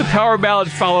 20 with the power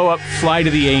ballad follow-up, Fly to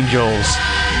the Angels.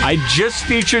 I just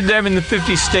featured them in the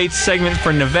 50 States segment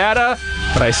for Nevada,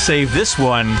 but I saved this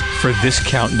one for this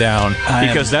countdown,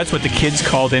 because that's what the kids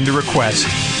called in to request.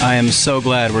 I am so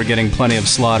glad we're getting plenty of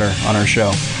Slaughter on our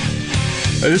show.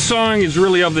 This song is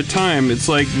really of the time. It's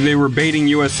like they were baiting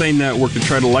USA Network to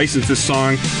try to license this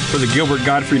song for the Gilbert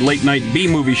Gottfried late night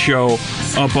B-movie show,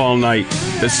 Up All Night,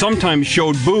 that sometimes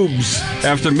showed boobs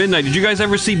after midnight. Did you guys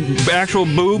ever see actual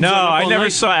boobs? No, I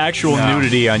never saw actual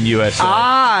nudity on USA.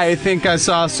 I think I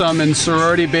saw some in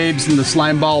Sorority Babes in the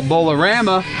Slimeball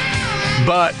Bowl-orama,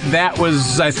 but that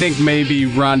was, I think, maybe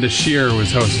Rhonda Shear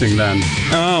was hosting then.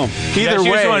 Oh. Either way.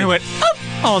 She was the one who went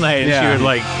up all night, and she would,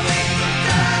 like,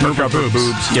 Move her boobs.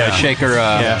 Yeah, shake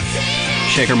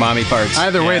her mommy parts.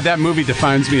 Either way, that movie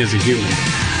defines me as a human.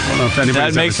 I don't know if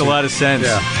anybody's That makes a lot of sense.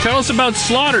 Yeah. Tell us about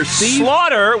Slaughter, Steve.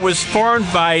 Slaughter was formed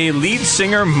by lead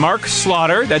singer Mark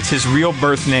Slaughter. That's his real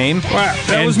birth name. Wow,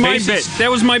 that was my bit. That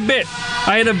was my bit.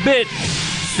 I had a bit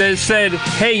that said,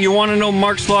 hey, you want to know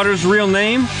Mark Slaughter's real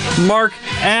name? Mark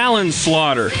Allen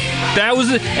Slaughter. That was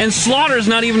it. And Slaughter's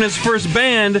not even his first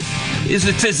band. It's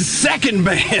his second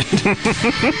band.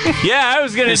 Yeah, I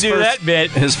was going to do that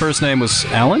bit. His first name was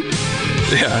Alan?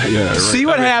 Yeah. Right. See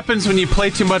what happens when you play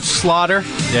too much Slaughter?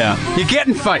 Yeah. You get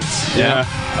in fights. Yeah.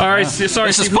 All right, sorry.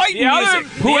 This is fighting music.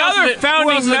 The other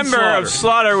founding member of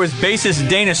Slaughter was bassist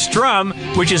Dana Strum,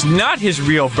 which is not his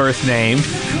real birth name.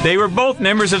 They were both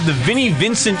members of the Vinnie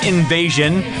Vincent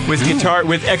Invasion with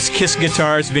ex-Kiss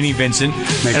guitarist Vinnie Vincent.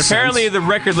 And apparently the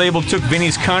record label took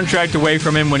Vinnie's contract away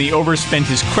from him when he overspent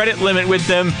his credit limit with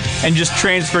them and just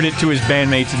transferred it to his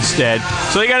bandmates instead.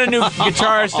 So they got a new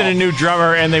guitarist and a new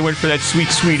drummer, and they went for that sweet,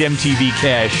 sweet MTV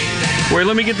cash. Wait,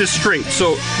 let me get this straight.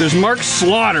 So there's Mark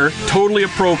Slaughter, totally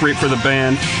appropriate for the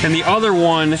band, and the other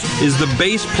one is the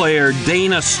bass player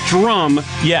Dana Strum,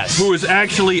 yes, who is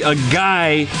actually a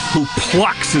guy who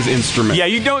plucks his instrument. Yeah,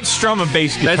 you don't strum a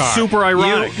bass guitar. That's super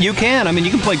ironic. You can. I mean,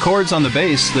 you can play chords on the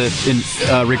bass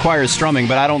that requires strumming,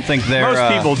 but I don't think they're...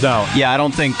 Most people don't. Yeah, I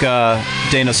don't think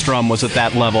Dana Strum was at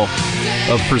that level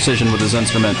of precision with his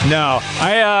instrument. No.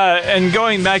 And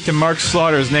going back to Mark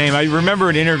Slaughter's name, I remember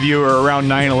an interviewer around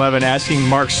 9/11 asking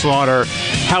Mark Slaughter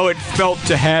how it felt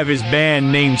to have his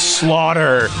band named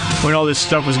Slaughter when all this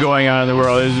stuff was going on in the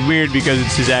world. It was weird because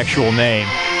it's his actual name.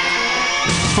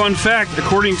 Fun fact,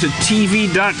 according to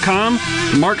TV.com,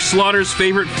 Mark Slaughter's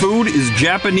favorite food is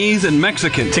Japanese and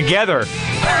Mexican. Together.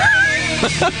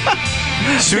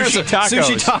 Sushi tacos.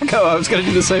 Sushi taco. I was going to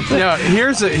do the same thing. Yeah,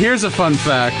 here's a fun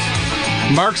fact.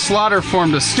 Mark Slaughter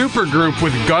formed a super group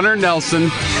with Gunnar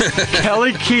Nelson,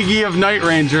 Kelly Keagy of Night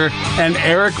Ranger, and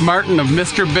Eric Martin of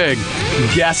Mr. Big.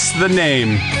 Guess the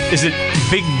name. Is it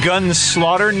Big Gun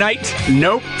Slaughter Night?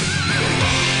 Nope.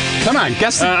 Come on,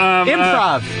 guess the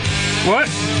improv. What?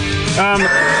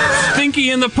 Stinky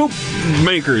and the Poop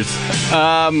Makers.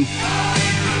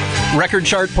 Record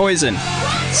chart poison.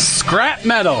 Scrap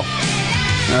metal.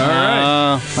 All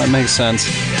right. That makes sense.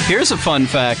 Here's a fun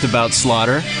fact about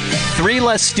Slaughter. 3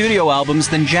 less studio albums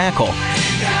than Jackal.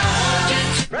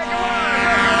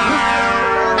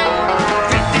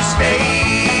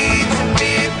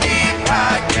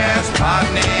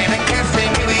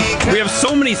 We have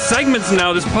so many segments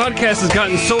now. This podcast has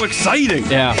gotten so exciting.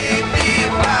 Yeah.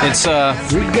 It's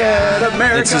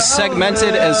as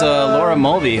segmented as a Laura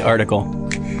Mulvey article.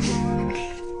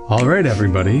 All right,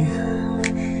 everybody.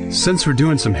 Since we're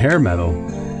doing some hair metal,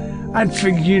 I'd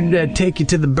figured I'd take you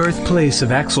to the birthplace of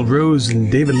Axl Rose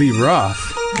and David Lee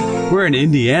Roth. We're in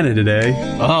Indiana today.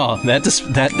 Oh, that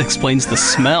explains the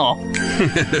smell.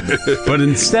 But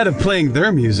instead of playing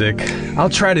their music, I'll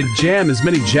try to jam as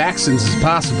many Jacksons as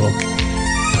possible.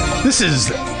 This is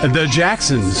The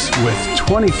Jacksons with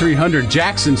 2300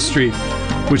 Jackson Street,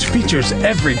 which features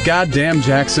every goddamn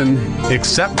Jackson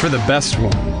except for the best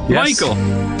one. Yes? Michael.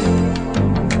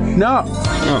 No.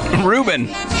 Reuben.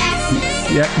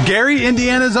 Yeah, Gary,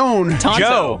 Indiana's own Tonto.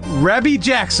 Joe. Rebby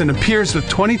Jackson appears with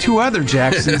 22 other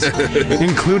Jacksons,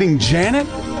 including Janet,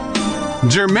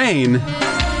 Jermaine,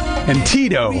 and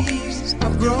Tito.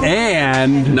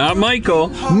 And Not Michael.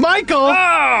 Michael,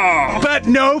 Oh! but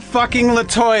no fucking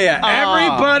LaToya.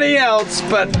 Everybody else,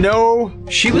 but no.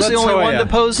 She was the only LaToya. one to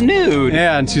pose nude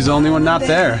Yeah, and she's the only one not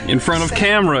there. In front of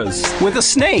cameras. with a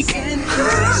snake.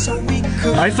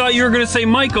 I thought you were going to say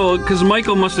Michael, because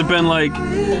Michael must have been like,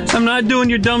 I'm not doing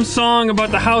your dumb song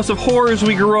about the house of horrors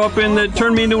we grew up in that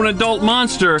turned me into an adult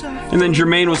monster. And then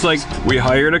Jermaine was like, we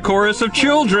hired a chorus of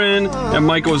children. And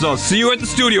Michael was all, see you at the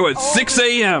studio at 6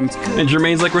 a.m. And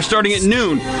Jermaine's like, we're starting at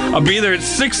noon. I'll be there at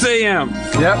 6 a.m.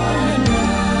 Yep.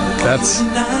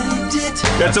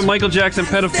 That's a Michael Jackson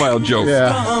pedophile joke.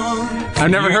 yeah. I've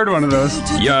never heard one of those.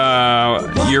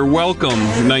 You're welcome,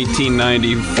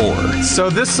 1994.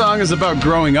 So this song is about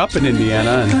growing up in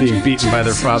Indiana and being beaten by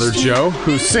their father Joe,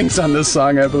 who sings on this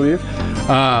song, I believe.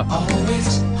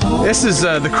 This is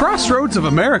the crossroads of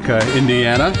America,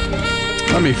 Indiana.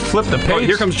 Let me flip the page. Oh,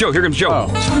 here comes Joe. Here comes Joe.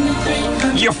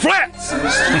 Oh. You're flat.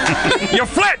 You're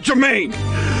flat, Jermaine.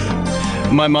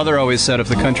 My mother always said if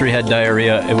the country had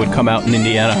diarrhea, it would come out in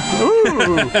Indiana.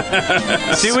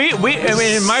 See, I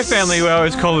mean, in my family, we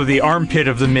always call it the armpit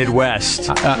of the Midwest.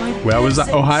 Well, it was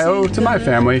Ohio to my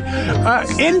family.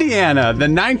 Indiana, the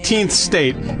 19th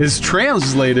state, is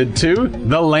translated to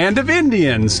the land of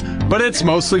Indians, but it's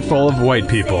mostly full of white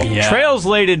people. Yeah.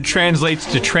 Translated translates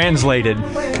to translated.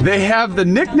 They have the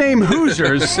nickname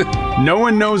Hoosiers. No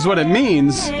one knows what it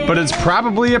means, but it's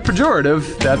probably a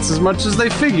pejorative. That's as much as they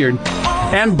figured.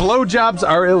 And blowjobs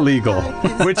are illegal,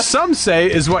 which some say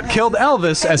is what killed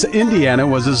Elvis, as Indiana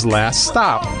was his last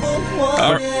stop.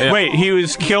 Wait, he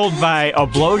was killed by a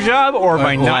blowjob or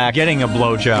by not lack. getting a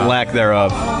blowjob? Lack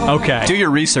thereof. Okay. Do your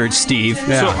research, Steve.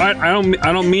 So I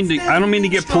don't mean to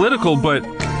get political, but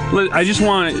I just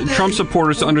want Trump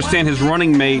supporters to understand his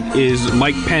running mate is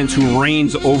Mike Pence, who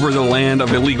reigns over the land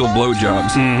of illegal blowjobs.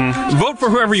 Mm-hmm. Vote for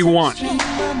whoever you want.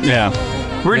 Yeah.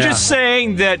 We're just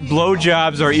saying that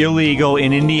blowjobs are illegal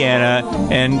in Indiana,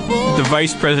 and the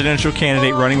vice presidential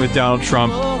candidate running with Donald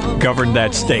Trump governed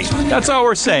that state. That's all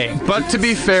we're saying. But to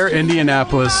be fair,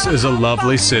 Indianapolis is a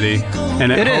lovely city,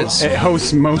 and it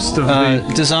hosts most of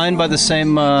the... Designed by the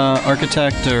same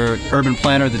architect or urban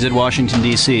planner that did Washington,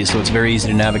 D.C., so it's very easy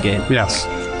to navigate. Yes.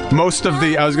 Most of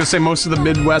the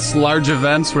Midwest large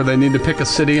events where they need to pick a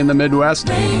city in the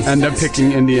Midwest end up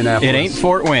picking Indianapolis. It ain't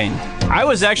Fort Wayne. I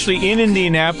was actually in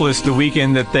Indianapolis the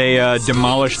weekend that they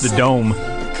demolished the Dome.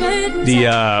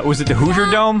 Was it the Hoosier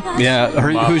Dome? Yeah,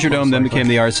 Hoosier Dome then became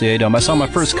the RCA Dome. I saw my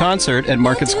first concert at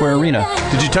Market Square Arena.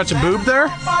 Did you touch a boob there?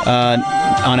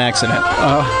 On accident.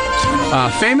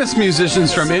 Famous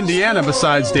musicians from Indiana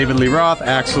besides David Lee Roth,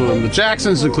 Axl, and the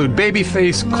Jacksons include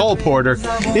Babyface, Cole Porter,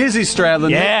 Izzy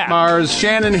Stradlin, Nick Mars,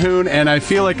 Shannon Hoon, and I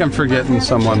feel like I'm forgetting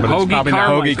someone, but it's probably not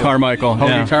Hoagie Carmichael.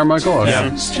 Hoagie Carmichael? Okay.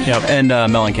 Yep. And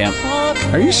Mellencamp.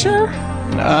 Are you sure?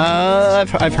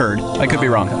 I've heard. I could be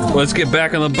wrong. Let's get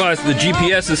back on the bus. The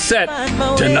GPS is set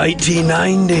to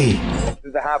 1990.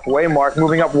 To the halfway mark,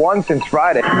 moving up one since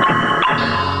Friday.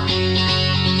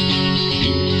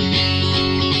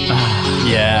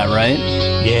 Yeah, right?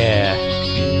 Yeah.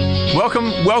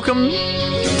 Welcome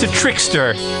to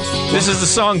Trickster. This is the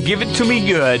song Give It To Me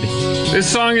Good.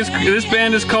 This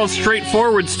band is called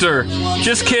Straightforwardster.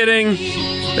 Just kidding.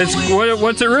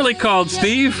 What's it really called,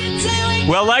 Steve?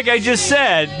 Well, like I just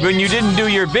said, when you didn't do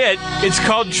your bit, it's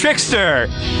called Trickster.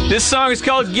 This song is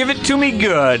called Give It To Me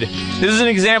Good. This is an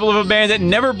example of a band that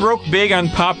never broke big on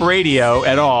pop radio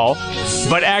at all,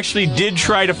 but actually did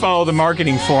try to follow the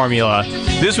marketing formula.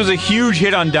 This was a huge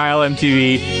hit on Dial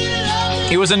MTV.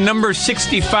 It was a number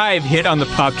 65 hit on the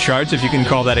pop charts, if you can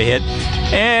call that a hit,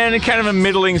 and a kind of a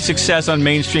middling success on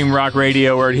mainstream rock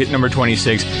radio where it hit number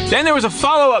 26. Then there was a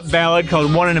follow-up ballad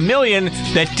called One in a Million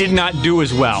that did not do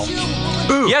as well.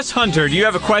 Ooh. Yes, Hunter, do you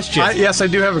have a question? Yes, I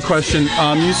do have a question.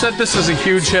 You said this was a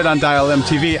huge hit on Dial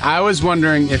MTV. I was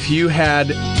wondering if you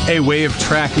had a way of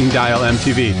tracking Dial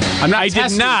MTV. I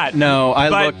did not. No, I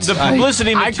but looked. The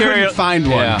publicity material. I couldn't find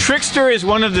one. Yeah. Trickster is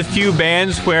one of the few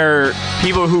bands where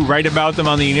people who write about them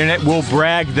on the internet will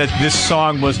brag that this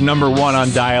song was number one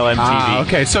on Dial MTV.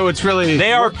 Okay, so it's really...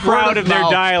 They are proud of their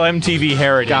Dial MTV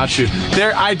heritage. Got you.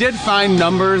 I did find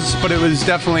numbers, but it was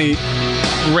definitely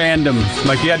random.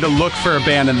 Like, you had to look for a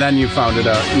band and then you found it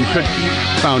out. You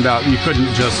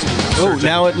couldn't just... Oh,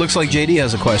 now it looks like JD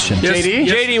has a question. Yes, JD?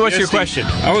 JD, what's your question?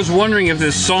 I was wondering if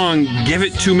this song, Give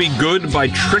It To Me Good by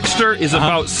Trickster, is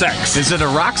about sex. Is it a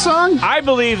rock song? I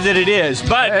believe that it is,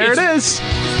 but There it is.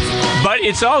 But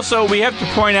it's also, we have to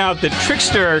point out that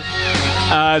Trickster,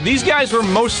 these guys were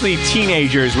mostly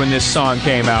teenagers when this song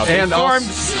came out.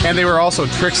 And they were also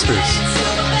tricksters.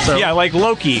 So. Yeah, like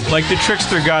Loki, like the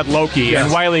trickster god Loki,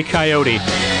 and Wile E. Coyote.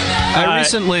 I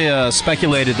recently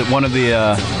speculated that one of the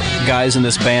guys in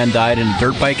this band died in a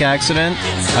dirt bike accident.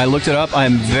 I looked it up.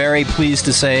 I'm very pleased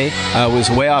to say I was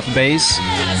way off base.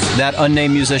 That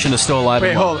unnamed musician is still alive.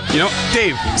 Wait, hold on. You know,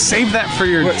 Dave, save that for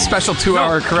your special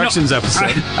 2-hour corrections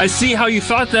episode. I see how you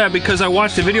thought that because I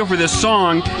watched the video for this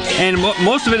song, and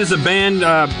most of it is a band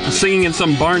singing in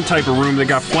some barn type of room. They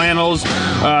got flannels.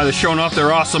 They're showing off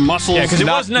their awesome muscles. Yeah, because it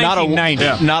was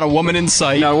 1990. Not a woman in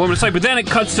sight. Not a woman in sight. But then it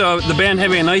cuts to the band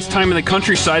having a nice time in the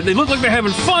countryside. They look like they're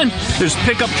having fun. There's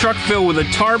pickup truck filled with a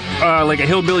tarp, like a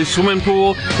hillbilly swimming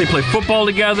pool. They play football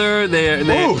together. They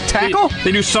tackle?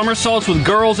 They do somersaults with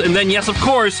girls. And then, yes, of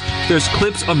course, there's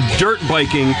clips of dirt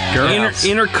biking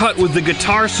intercut with the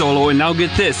guitar solo. And now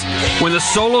get this. When the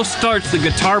solo starts, the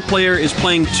guitar player is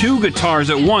playing 2 guitars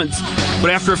at once.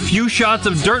 But after a few shots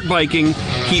of dirt biking,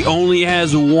 he only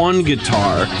has 1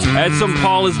 guitar. That's some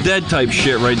Paul is Dead type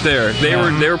shit right there. They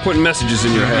were putting messages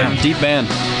in your head. Yeah, deep band.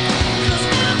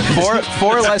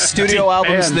 4 less studio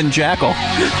albums than Jackal.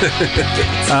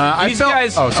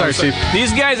 Steve.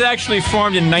 These guys actually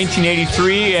formed in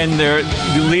 1983, and the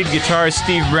lead guitarist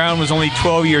Steve Brown was only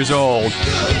 12 years old.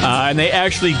 And they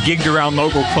actually gigged around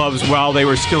local clubs while they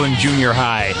were still in junior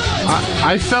high.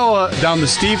 I fell down the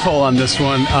Steve hole on this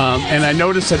one, and I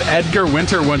noticed that Edgar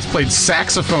Winter once played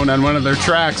saxophone on one of their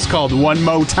tracks called One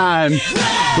Mo Time,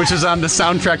 which is on the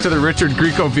soundtrack to the Richard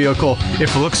Grieco vehicle,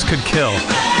 If Looks Could Kill.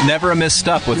 Never a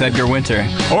misstep with Edgar Winter.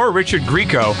 Or Richard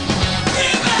Grieco.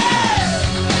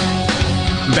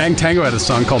 Bang Tango had a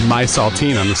song called My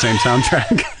Saltine on the same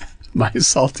soundtrack. My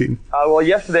Saltine. Well,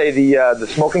 yesterday the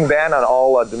smoking ban on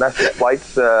all domestic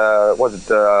flights,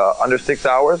 under 6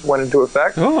 hours, went into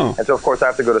effect. Oh. And so, of course, I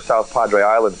have to go to South Padre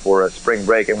Island for a spring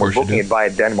break, and we're booking it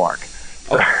via Denmark.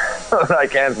 I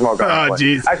can't smoke on the plane.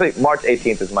 Geez. Actually, March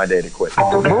 18th is my day to quit.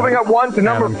 Moving up 1 to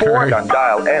number 4 on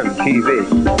Dial MTV.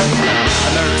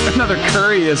 Another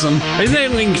Curryism. Isn't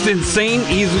that insane?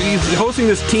 He's hosting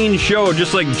this teen show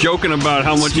just like joking about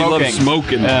how much he loves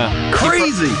smoking. Yeah.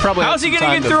 Crazy. Probably How's he going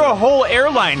to get through a whole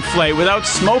airline flight without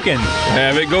smoking?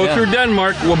 Have it go through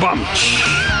Denmark. Wabam.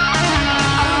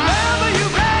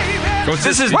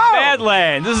 This is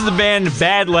Badlands. This is the band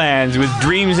Badlands with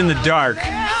Dreams in the Dark.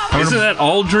 Isn't that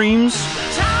all dreams?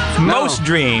 Most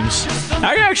dreams.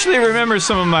 I can actually remember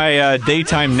some of my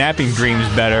daytime napping dreams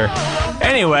better.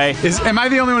 Anyway. Am I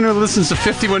the only one who listens to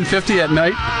 5150 at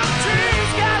night?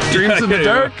 Dreams in the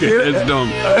Dark? It's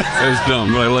dumb. It's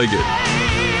dumb, but I like it.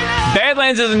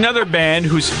 Badlands is another band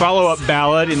whose follow-up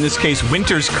ballad, in this case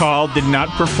Winter's Call, did not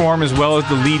perform as well as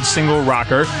the lead single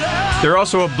Rocker. They're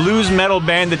also a blues metal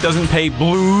band that doesn't pay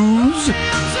blues.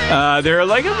 They're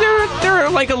like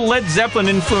a Led Zeppelin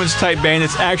influenced type band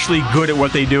that's actually good at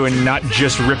what they do and not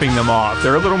just ripping them off.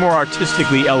 They're a little more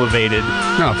artistically elevated.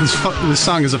 No, this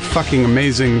song is a fucking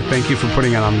amazing. Thank you for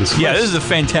putting it on this list. Yeah, this is a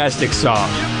fantastic song.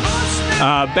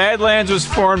 Badlands was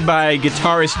formed by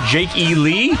guitarist Jake E.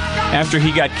 Lee after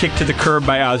he got kicked to the curb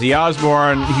by Ozzy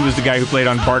Osbourne. He was the guy who played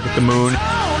on Bark at the Moon.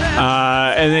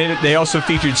 And they also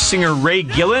featured singer Ray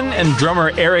Gillen and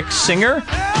drummer Eric Singer,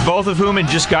 both of whom had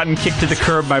just gotten kicked to the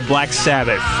curb by Black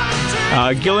Sabbath.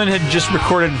 Gillen had just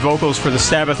recorded vocals for the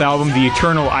Sabbath album The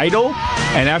Eternal Idol,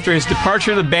 and after his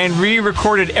departure, the band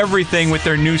re-recorded everything with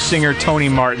their new singer Tony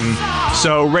Martin.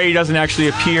 So Ray doesn't actually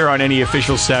appear on any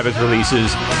official Sabbath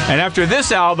releases. And after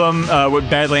this album, with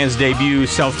Badlands' debut,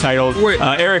 self-titled,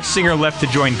 Eric Singer left to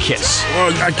join Kiss.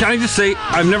 Can I just say,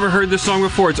 I've never heard this song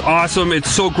before. It's awesome. It's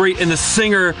so great. And the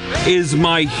singer is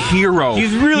my hero.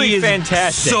 He's really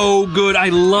fantastic. So good. I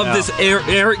love this.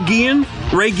 Eric Guillen?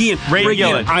 Ray Guillen. Ray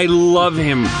Gillen. I love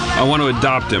him. I want to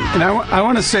adopt him. And I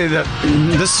want to say that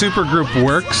this supergroup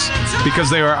works because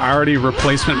they were already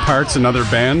replacement parts in other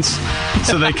bands.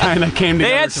 So they kind of came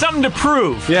together. They had something to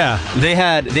prove. Yeah. They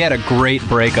had a great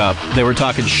breakup. They were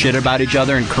talking shit about each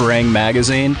other in Kerrang!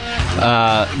 Magazine.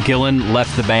 Gillen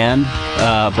left the band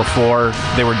before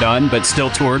they were done, but still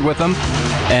toured with them.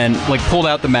 And pulled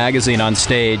out the magazine on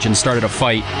stage and started a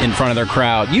fight in front of their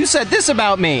crowd. You said this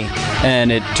about me!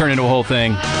 And it turned into a whole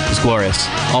thing. It was glorious.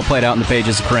 All played out in the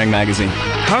pages of Kerrang! Magazine.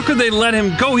 How could they let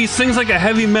him go? He sings like a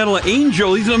heavy metal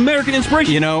angel. He's an American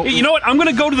inspiration. You know what? I'm going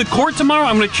to go to the court tomorrow.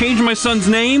 I'm going to change my son's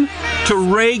name to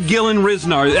Ray Gillen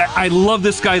Riznar. I love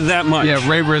this guy that much. Yeah,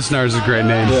 Ray Riznar is a great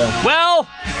name. Yeah. Well,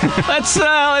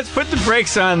 let's put the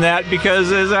brakes on that,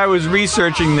 because as I was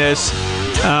researching this,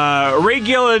 Ray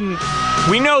Gillen,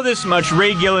 we know this much.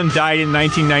 Ray Gillen died in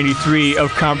 1993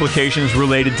 of complications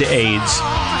related to AIDS.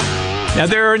 Now,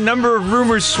 there are a number of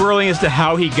rumors swirling as to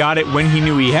how he got it, when he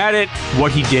knew he had it,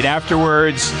 what he did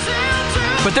afterwards.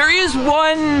 But there is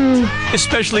one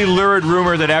especially lurid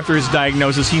rumor that after his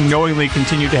diagnosis, he knowingly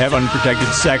continued to have unprotected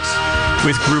sex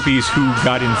with groupies who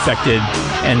got infected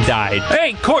and died.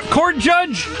 Hey, court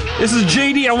judge, this is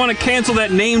JD. I want to cancel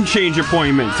that name change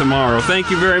appointment tomorrow. Thank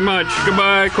you very much.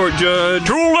 Goodbye, court judge.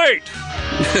 Too late!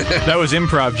 That was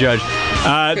improv, Judge.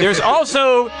 There's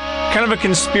also kind of a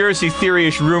conspiracy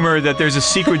theory-ish rumor that there's a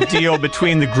secret deal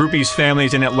between the groupies'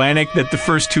 families and Atlantic that the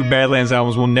first two Badlands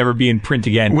albums will never be in print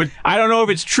again. I don't know if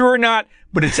it's true or not,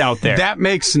 but it's out there. That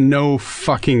makes no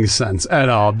fucking sense at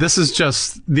all. This is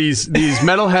just these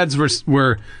metalheads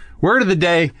were word of the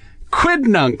day,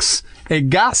 quidnuncs, a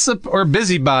gossip or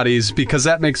busybodies, because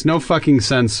that makes no fucking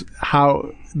sense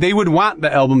how they would want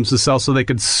the albums to sell so they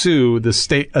could sue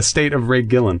the estate of Ray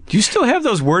Gillen. Do you still have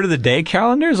those word of the day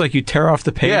calendars? Like you tear off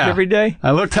the page every day?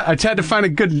 I tried to find a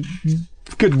good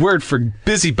word for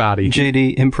busybody.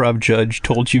 JD, improv judge,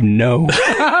 told you no.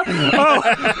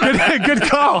 Good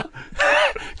call.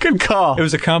 Good call. It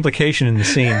was a complication in the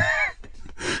scene.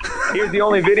 Here's the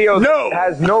only video that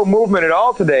has no movement at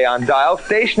all today on Dial.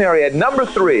 Stationary at number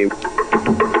 3.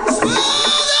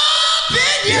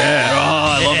 Yeah.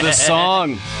 Oh, I love this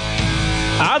song.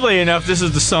 Oddly enough, this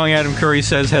is the song Adam Curry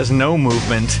says has no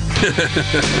movement.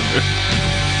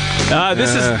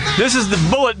 This is the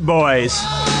Bullet Boys.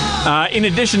 In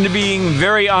addition to being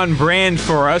very on brand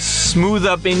for us, Smooth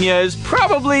Up In Ya is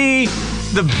probably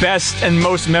the best and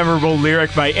most memorable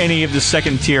lyric by any of the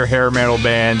second-tier hair metal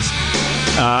bands.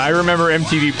 I remember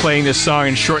MTV playing this song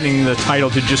and shortening the title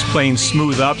to just plain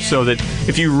Smooth Up, so that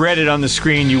if you read it on the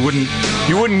screen, you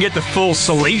wouldn't get the full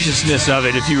salaciousness of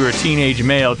it if you were a teenage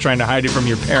male trying to hide it from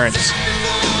your parents.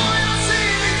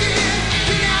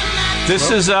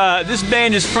 This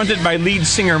band is fronted by lead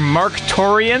singer Mark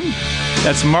Torian.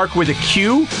 That's Mark with a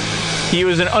Q. He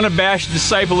was an unabashed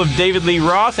disciple of David Lee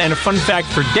Roth, and a fun fact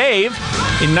for Dave,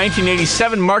 in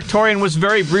 1987, Mark Torian was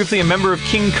very briefly a member of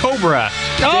King Cobra.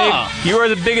 Dave, you are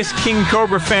the biggest King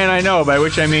Cobra fan I know, by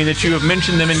which I mean that you have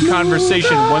mentioned them in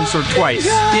conversation once or twice.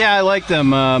 Yeah, I like them.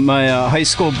 My high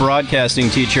school broadcasting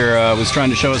teacher was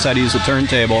trying to show us how to use a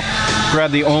turntable.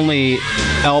 Grabbed the only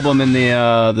album in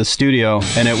the studio,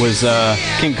 and it was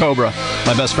King Cobra.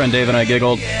 My best friend Dave and I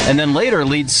giggled. And then later,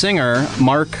 lead singer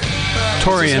Mark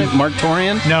Torian. Mark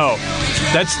Torian? No.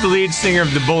 That's the lead singer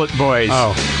of the Bullet Boys.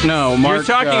 Oh. No, Mark... You're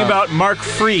talking about Mark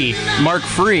Free. Mark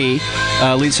Free,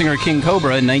 lead singer of King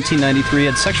Cobra, in 1993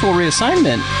 had sexual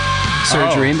reassignment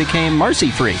surgery and became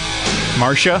Marcy Free.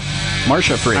 Marcia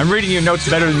Free. I'm reading your notes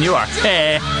better than you are.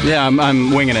 Yeah,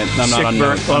 I'm winging it. I'm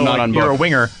not on board. You're a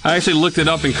winger. I actually looked it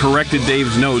up and corrected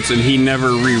Dave's notes, and he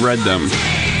never reread them.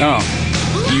 Oh.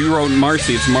 You wrote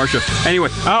Marcy, it's Marcia. Anyway.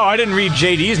 Oh, I didn't read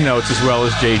JD's notes as well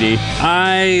as JD.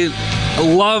 I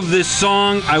love this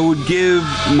song. I would give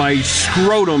my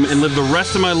scrotum and live the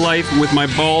rest of my life with my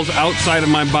balls outside of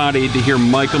my body to hear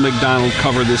Michael McDonald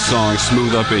cover this song,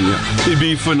 Smooth Up In Ya. It'd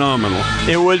be phenomenal.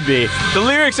 It would be. The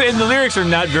lyrics are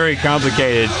not very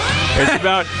complicated. It's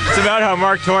about how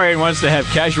Mark Torian wants to have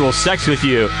casual sex with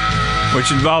you,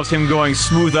 which involves him going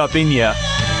smooth up in ya.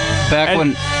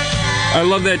 I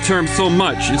love that term so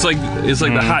much. It's like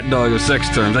the hot dog of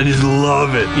sex terms. I just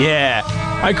love it. Yeah.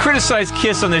 I criticize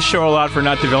Kiss on this show a lot for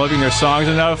not developing their songs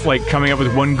enough, like coming up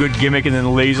with one good gimmick and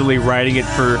then lazily writing it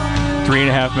for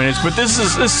 3.5 minutes. But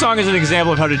this song is an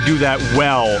example of how to do that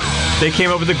well. They came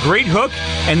up with a great hook,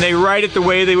 and they write it the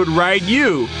way they would ride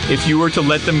you if you were to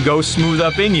let them go smooth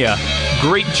up in ya.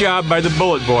 Great job by the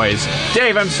Bullet Boys.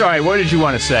 Dave, I'm sorry, what did you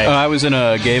want to say? I was in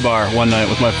a gay bar one night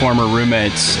with my former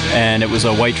roommates, and it was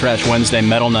a White Trash Wednesday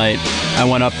metal night. I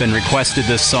went up and requested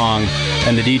this song,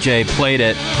 and the DJ played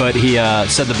it, but he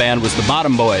said the band was the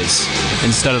Bottom Boys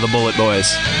instead of the Bullet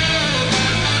Boys.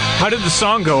 How did the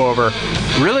song go over?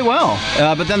 Really well,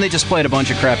 but then they just played a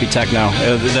bunch of crappy techno.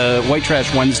 The White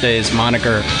Trash Wednesdays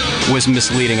moniker was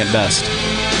misleading at best.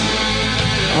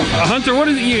 Hunter, what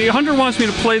is it? Hunter wants me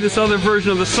to play this other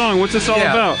version of the song. What's this all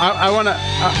about? I want to...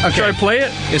 okay. Should I play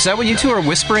it? Is that what you two are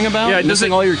whispering about? Yeah,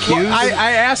 missing all your cues? Well,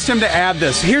 I asked him to add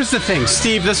this. Here's the thing,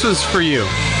 Steve, this was for you.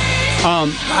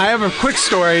 I have a quick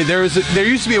story. There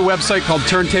used to be a website called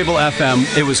Turntable FM.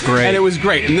 It was great. And it was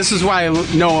great. And this is why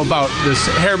I know about this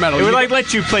hair metal. It would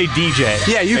let you play DJ.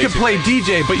 Yeah, you could play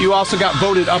DJ, but you also got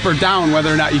voted up or down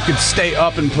whether or not you could stay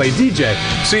up and play DJ.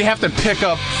 So you have to pick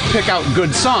out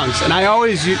good songs. And I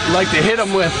always like to hit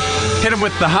them with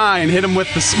the high and hit them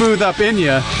with the smooth up in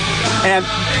ya. And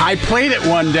I played it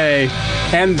one day,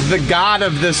 and the god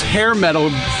of this hair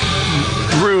metal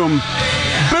room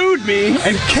booed ignored me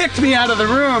and kicked me out of the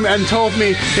room and told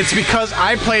me it's because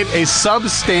I played a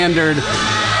substandard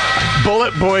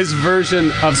Bullet Boys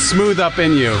version of Smooth Up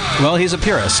in You. Well, he's a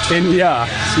purist. Excuse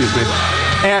me.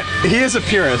 And he is a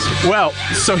purist. Well,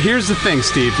 so here's the thing,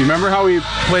 Steve. You remember how we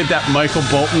played that Michael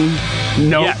Bolton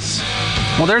note? Yes.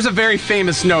 Well, there's a very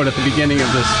famous note at the beginning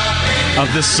of this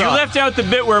song. You left out the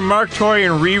bit where Mark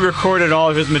Torian re-recorded all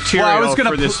of his material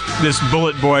for this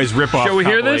Bullet Boys ripoff Shall we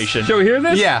hear this? compilation. Shall we hear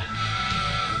this? Yeah.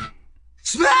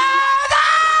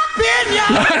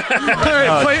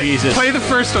 All right, Jesus. play the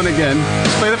first one again.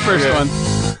 Just play the first one.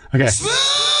 Okay.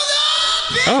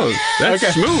 Oh, that's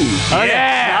Okay. smooth. Okay.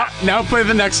 Yeah. Now play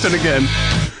the next one again.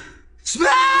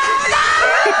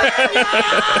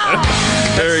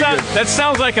 Very good. That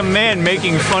sounds like a man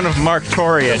making fun of Mark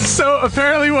Torian. So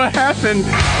apparently what happened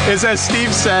is, as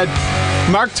Steve said,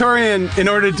 Mark Torian, in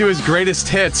order to do his greatest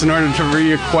hits, in order to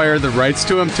reacquire the rights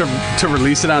to him to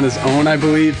release it on his own, I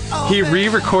believe, he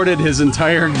re-recorded his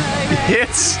entire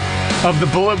hits of the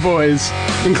Bullet Boys,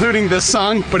 including this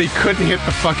song, but he couldn't hit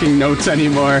the fucking notes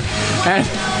anymore. And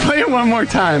play it one more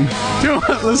time.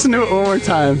 Listen to it one more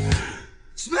time.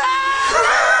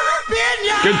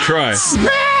 Good try.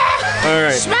 All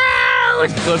right.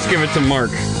 Let's give it to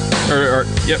Mark.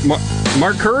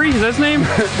 Mark Curry? Is that his name?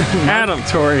 Adam.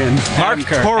 Torian. Mark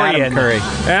Torian. Adam Curry.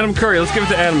 Adam Curry. Let's give it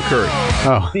to Adam Curry.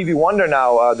 Stevie Wonder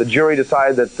now, the jury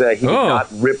decided that he did not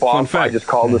rip off I Just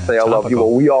Called to Say I Love You.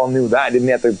 Well, we all knew that. Didn't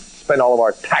have to spend all of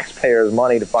our taxpayers'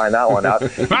 money to find that one out.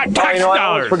 My tax I dollars.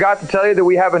 almost forgot to tell you that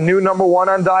we have a new number one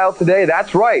on Dial today.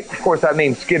 That's right. Of course, that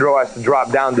means Skid Row has to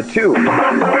drop down to 2.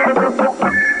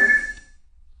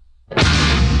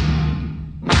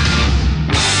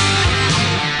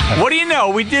 What do you know?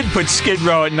 We did put Skid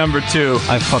Row at number 2.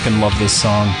 I fucking love this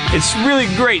song. It's really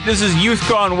great. This is Youth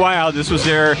Gone Wild. This was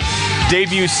their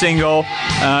debut single.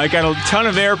 It got a ton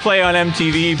of airplay on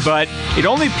MTV, but it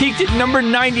only peaked at number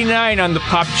 99 on the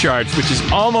pop charts, which is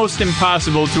almost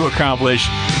impossible to accomplish.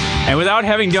 And without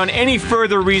having done any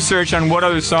further research on what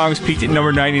other songs peaked at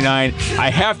number 99, I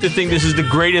have to think this is the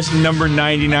greatest number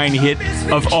 99 hit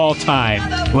of all time.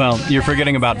 Well, you're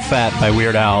forgetting about Fat by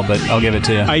Weird Al, but I'll give it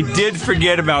to you. I did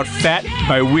forget about Fat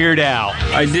by Weird Al.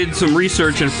 I did some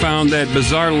research and found that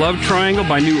Bizarre Love Triangle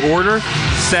by New Order,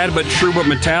 Sad But True But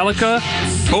Metallica,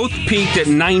 both peaked at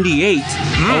 98,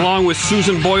 along with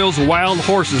Susan Boyle's Wild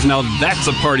Horses. Now that's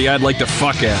a party I'd like to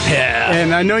fuck at. Yeah.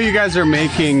 And I know you guys are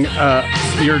making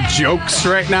your jokes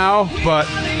right now, but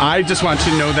I just want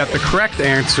you to know that the correct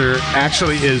answer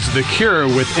actually is The Cure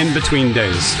with In Between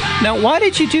Days. Now, why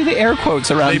did you do the air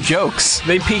quotes around jokes?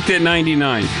 They peaked at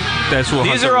 99. That's what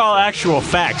These Hunter are all was actual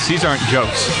facts. These aren't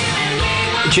jokes.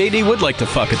 JD would like to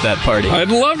fuck at that party. saying.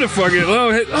 I'd love to fuck it.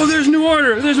 Oh, there's New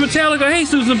Order. There's Metallica. Hey,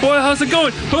 Susan Boyle, how's it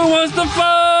going? Who wants to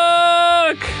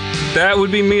fuck? That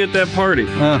would be me at that party.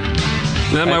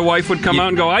 Then my wife would come out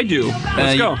and go, I do.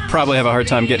 Let's go. You probably have a hard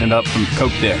time getting it up from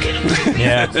Coke Dick.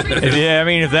 Yeah. I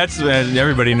mean, if that's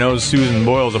everybody knows Susan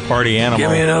Boyle's a party animal. Give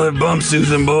me another bump,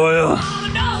 Susan Boyle.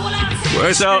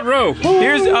 Skid Row.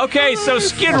 So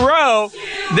Skid Row,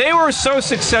 they were so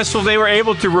successful they were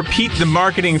able to repeat the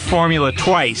marketing formula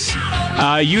twice.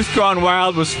 Youth Gone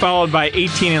Wild was followed by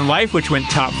 18 in Life, which went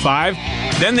top 5.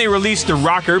 Then they released the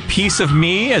rocker Piece of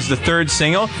Me as the third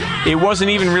single. It wasn't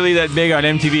even really that big on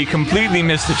MTV, completely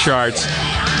missed the charts.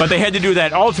 But they had to do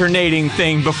that alternating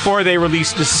thing before they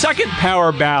released the second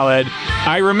power ballad,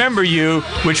 I Remember You,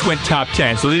 which went top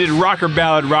 10. So they did rocker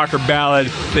ballad.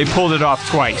 They pulled it off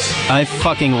twice. I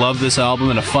fucking love this album,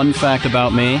 and a fun fact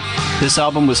about me, this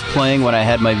album was playing when I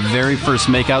had my very first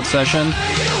makeout session,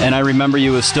 and I Remember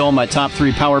You is still my top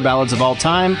 3 power ballads of all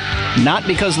time, not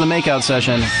because of the makeout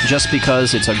session, just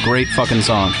because it's a great fucking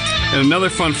song. And another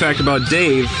fun fact about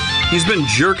Dave, he's been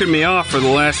jerking me off for the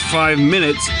last 5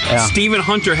 minutes. Yeah. Steve and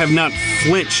Hunter have not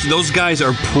flinched. Those guys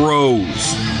are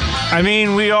pros. I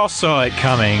mean, we all saw it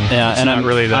coming. Yeah, It's and not I'm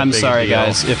really that I'm big a sorry, deal.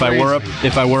 guys. If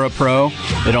I were a pro,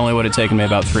 it only would have taken me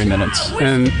about 3 minutes.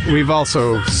 And we've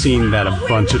also seen that a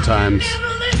bunch of times.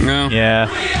 No. Yeah.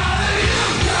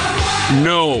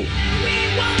 No.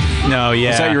 No,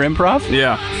 yeah. Is that your improv?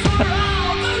 Yeah.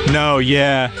 No,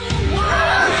 yeah.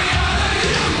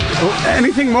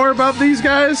 Anything more about these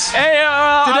guys? Hey,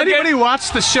 Did anybody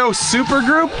watch the show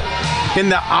Supergroup in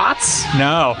the aughts?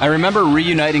 No. I remember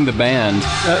reuniting the band.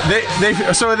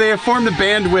 They formed a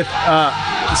band with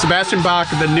Sebastian Bach,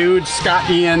 The Nude, Scott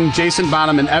Ian, Jason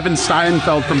Bonham, and Evan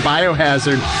Steinfeld from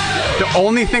Biohazard. The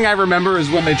only thing I remember is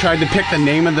when they tried to pick the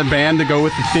name of the band to go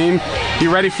with the theme.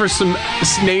 You ready for some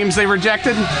names they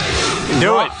rejected?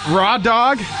 Do it. Raw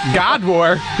Dog, God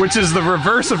War, which is the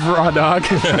reverse of Raw Dog.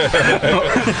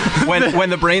 When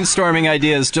the brainstorming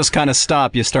ideas just kind of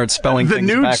stop, you start spelling The things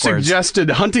Nude backwards. suggested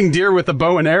Hunting Deer with a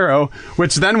Bow and Arrow,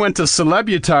 which then went to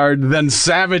Celebutard, then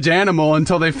Savage Animal,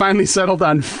 until they finally settled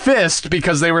on Fist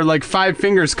because they were like 5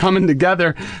 fingers coming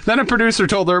together. Then a producer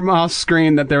told them off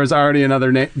screen that there was already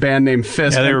another band named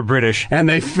Fist. Yeah, they were British. And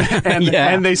they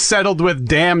and they settled with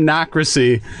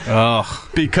Damnocracy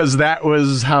because that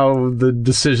was how the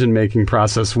decision-making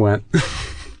process went.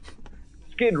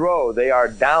 Skid Row, they are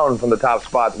down from the top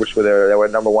spot, which were they were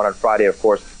at number 1 on Friday, of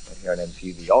course, here on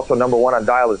MTV. Also, number 1 on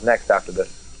Dial is next after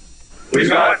this. We've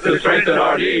got to strengthen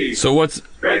our knees. So what's an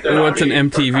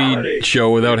MTV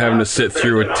show without having to sit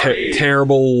through a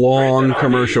terrible long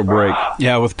commercial break?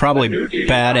 Yeah, with probably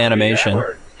bad animation.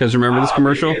 You guys remember this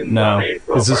commercial? No.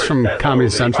 Is this from Comedy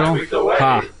Central?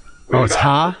 Ha. Oh, it's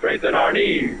Ha? Strengthen our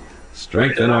knees.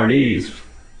 Strengthen our knees.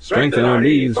 Strengthen our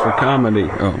knees for comedy.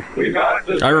 Oh.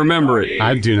 I remember it.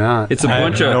 I do not. It's a I have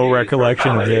bunch of no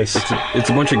recollection of this. It's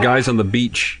a bunch of guys on the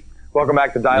beach. Welcome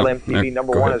back to Dial No, MTV.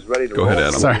 Number go 1 ahead. is ready to Go roll. ahead,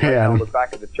 Adam. Sorry, Adam. Look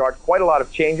back at the chart. Quite a lot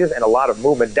of changes and a lot of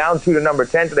movement. Down 2 to number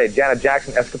 10 today. Janet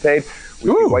Jackson, Escapade. We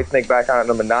see Whitesnake back on at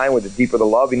number 9 with The Deeper the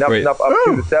Love. Enough, Wait. up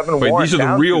 2 to 7. Wait, Warren these are the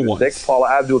down real 2 to ones. 6. Paula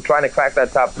Abdul trying to crack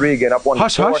that top 3 again. Up 1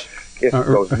 Hush, to 4. Hush. Kiss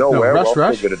goes nowhere. Rush, Well,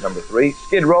 Rush. still good at number 3.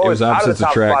 Skid Row It was is out of the opposites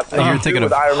top attract. spot. You're thinking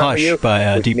of I Remember Hush You,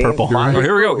 by which Deep means Purple. Oh,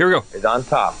 here we go. Here we go. is on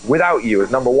top. Without You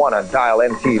is number 1 on Dial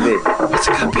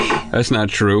MTV. That's not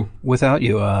true. Without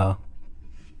you,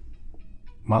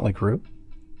 Motley Crue?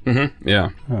 Mm-hmm. Yeah.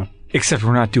 Except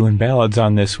we're not doing ballads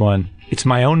on this one. It's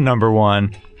my own number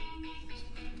 1.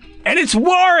 And it's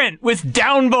Warrant with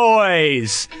Down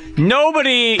Boys.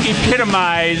 Nobody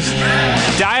epitomized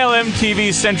Dial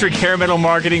MTV centric hair metal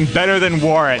marketing better than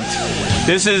Warrant.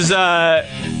 This is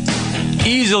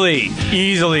easily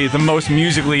the most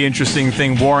musically interesting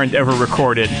thing Warrant ever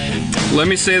recorded. Let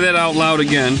me say that out loud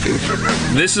again.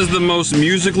 This is the most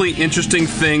musically interesting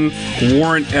thing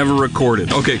Warrant ever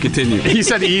recorded. Okay, continue. He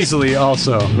said easily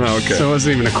also. Oh, okay. So it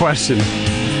wasn't even a question.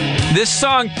 This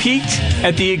song peaked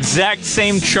at the exact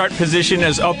same chart position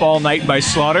as Up All Night by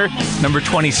Slaughter, number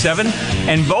 27,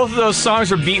 and both of those songs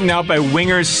were beaten out by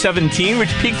Winger's 17, which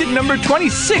peaked at number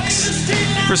 26.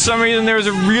 For some reason, there was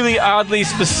a really oddly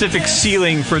specific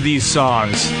ceiling for these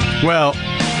songs. Well,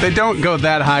 they don't go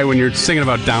that high when you're singing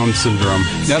about Down syndrome.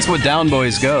 That's what Down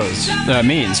Boys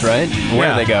means, right? Where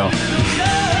Yeah. they go.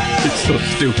 It's so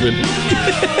stupid.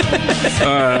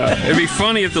 It'd be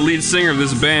funny if the lead singer of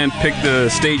this band picked the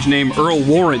stage name Earl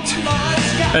Warrant.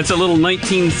 That's a little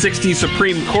 1960s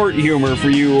Supreme Court humor for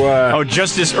you.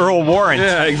 Justice Earl Warrant.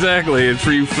 Yeah, exactly. It's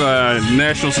for you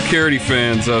national security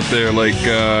fans out there, like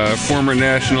former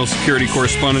national security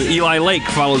correspondent Eli Lake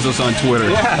follows us on Twitter.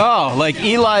 Oh, like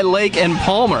Eli Lake and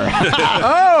Palmer.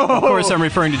 Of course, I'm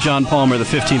referring to John Palmer, the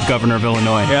 15th governor of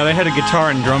Illinois. Yeah, they had a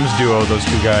guitar and drums duo, those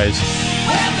two guys.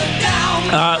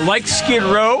 Like Skid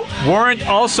Row, Warrant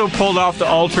also pulled off the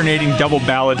alternating double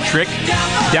ballad trick.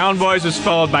 Down Boys was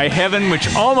followed by Heaven,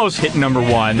 which almost hit number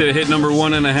 1. Did it hit number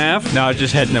 1.5? No, it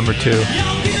just hit number 2.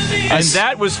 And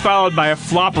that was followed by a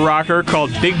flop rocker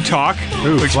called Big Talk,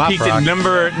 which flop peaked rock. at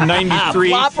number 93.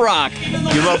 Flop rock.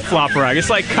 You love flop rock. It's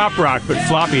like cop rock, but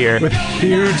floppier. With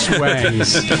huge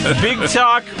wangs. Big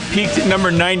Talk peaked at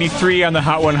number 93 on the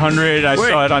Hot 100. I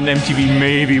saw it on MTV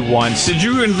maybe once. Did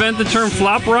you invent the term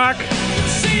flop rock?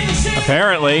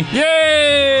 Apparently.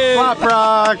 Yay! Flop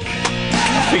rock.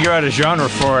 Figure out a genre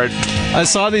for it. I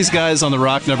saw these guys on the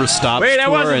Rock Never Stops Wait, I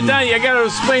tour, wasn't and done yet. I got to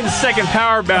explain the second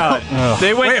power ballad.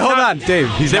 They went Wait, hold on, Dave.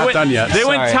 He's not done yet. They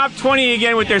went Sorry. top 20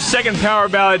 again with their second power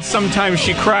ballad, Sometimes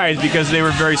She Cries, because they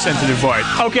were very sensitive voice.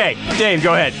 Okay, Dave,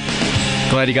 go ahead.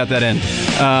 Glad you got that in.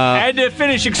 I had to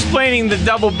finish explaining the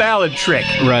double ballad trick.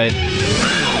 Right.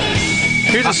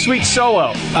 Here's a sweet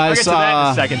solo. I'll get to that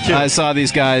in a second, too. I saw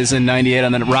these guys in '98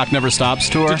 on the Rock Never Stops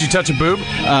tour. Did you touch a boob?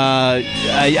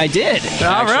 I did.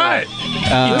 All right.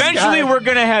 Eventually, guy- we're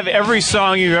going to have every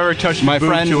song you've ever touched My a boob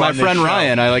friend to on this show.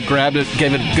 Ryan, I grabbed it,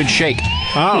 gave it a good shake.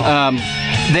 Oh.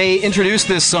 They introduced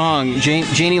this song.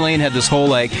 Janie Lane had this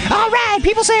whole all right,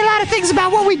 people say a lot of things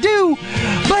about what we do,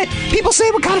 but people say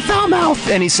we're kind of foul mouth.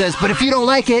 And he says, but if you don't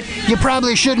like it, you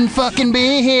probably shouldn't fucking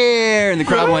be here. And the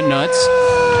crowd went nuts.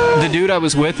 The dude I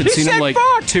was with had seen him like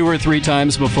 2 or 3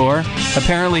 times before.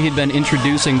 Apparently he'd been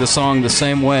introducing the song the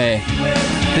same way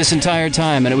this entire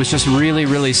time, and it was just really,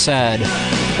 really sad.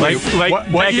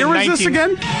 What year was this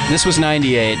again? This was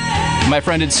 '98. My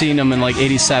friend had seen him in like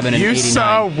 '87 and You '89.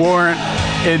 saw Warrant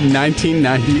in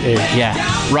 1998.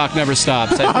 Yeah, Rock Never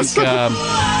Stops. I think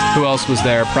who else was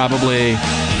there? Probably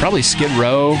Skid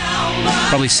Row.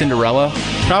 Probably Cinderella.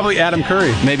 Probably Adam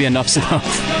Curry. Maybe enough's enough.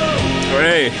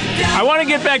 Hey, I want to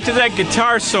get back to that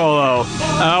guitar solo.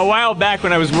 A while back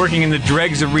when I was working in the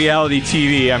dregs of reality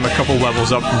TV, I'm a couple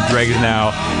levels up from dregs now,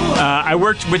 I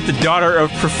worked with the daughter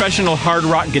of professional hard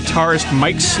rock guitarist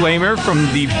Mike Slamer from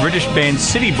the British band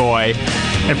City Boy.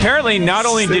 And apparently not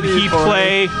only did he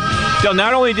play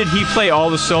all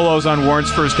the solos on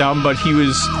Warrant's first album, but he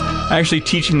was actually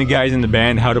teaching the guys in the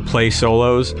band how to play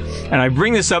solos. And I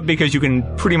bring this up because you can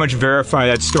pretty much verify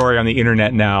that story on the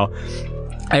internet now.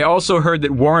 I also heard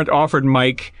that Warrant offered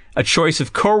Mike a choice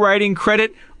of co-writing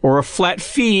credit or a flat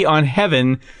fee on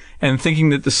Heaven, and thinking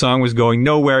that the song was going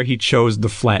nowhere, he chose the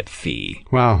flat fee.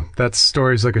 Wow, that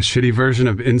story's like a shitty version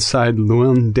of Inside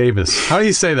Llewyn Davis. How do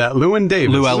you say that? Llewyn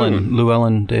Davis.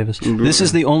 Llewyn Davis. This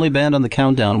is the only band on the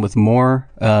countdown with more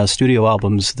studio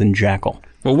albums than Jackal.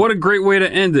 Well, what a great way to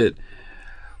end it.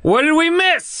 What did we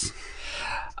miss?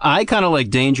 I kind of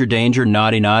like Danger, Danger,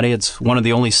 Naughty, Naughty. It's one of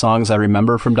the only songs I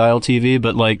remember from Dial TV,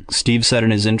 but like Steve said in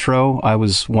his intro, I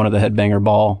was one of the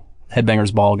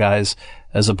Headbangers Ball guys,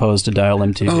 as opposed to Dial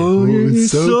MTV. Oh, it's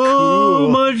so cool.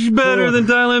 Much better than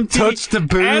Dial MTV. Touch the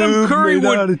boob, Adam Curry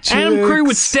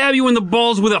would stab you in the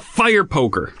balls with a fire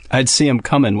poker. I'd see him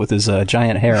coming with his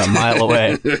giant hair a mile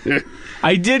away.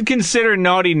 I did consider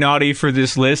Naughty Naughty for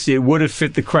this list. It would have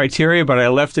fit the criteria, but I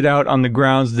left it out on the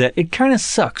grounds that it kind of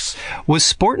sucks. Was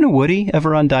Sportin' a Woody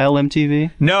ever on Dial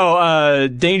MTV? No,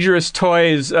 Dangerous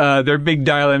Toys, their big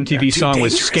Dial MTV song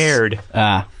was Scared.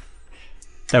 Ah.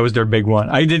 That was their big one.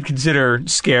 I did consider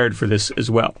Scared for this as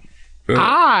well.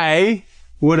 I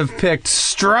would have picked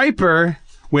Stryper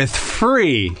with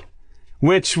Free,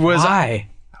 which was... Why?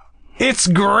 It's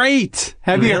great.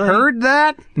 Have you heard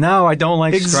that? No, I don't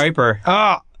like Stryper.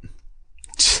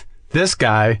 This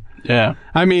guy. Yeah.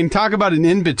 I mean, talk about an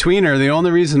in-betweener. The only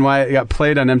reason why it got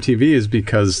played on MTV is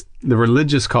because the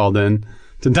religious called in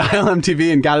to Dial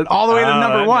MTV and got it all the way to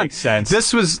number one. Makes sense.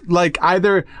 This was like I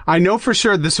know for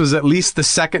sure this was at least the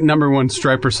second number one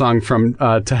Stryper song from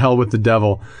To Hell with the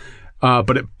Devil.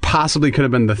 But it possibly could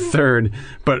have been the third.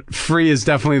 But Free is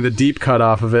definitely the deep cut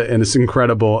off of it, and it's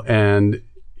incredible, and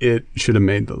it should have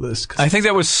made the list. I think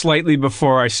that was slightly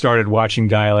before I started watching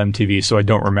Dial MTV, so I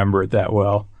don't remember it that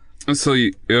well. So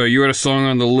you had a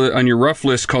song on your rough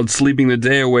list called "Sleeping the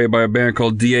Day Away" by a band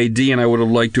called DAD, and I would have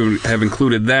liked to have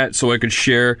included that so I could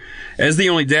share, as the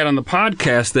only dad on the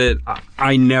podcast, that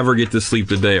I never get to sleep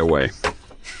the day away.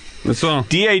 That's all.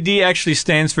 DAD actually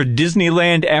stands for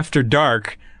Disneyland After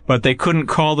Dark, but they couldn't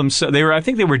call themselves. I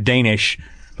think they were Danish,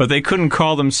 but they couldn't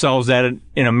call themselves that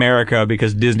in America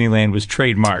because Disneyland was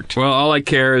trademarked. Well, all I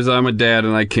care is I'm a dad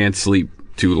and I can't sleep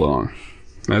too long.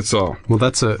 That's all. Well,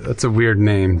 that's a weird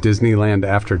name, Disneyland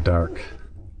After Dark.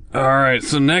 All right,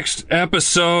 so next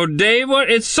episode, Dave,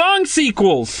 it's song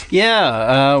sequels.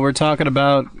 Yeah, we're talking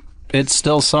about It's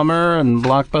Still Summer and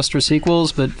blockbuster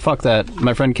sequels, but fuck that.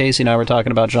 My friend Casey and I were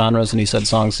talking about genres, and he said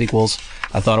song sequels.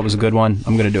 I thought it was a good one.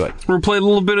 I'm going to do it. We're going to play a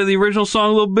little bit of the original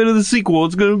song, a little bit of the sequel.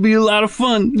 It's going to be a lot of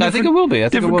fun. I think it will be.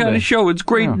 Different kind of show. It's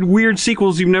great, weird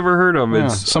sequels you've never heard of. Yeah.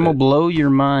 Some will blow your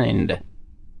mind.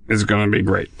 It's going to be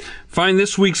great. Find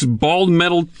this week's Bald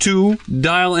Metal 2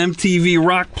 Dial MTV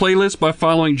Rock playlist by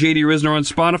following JD Risner on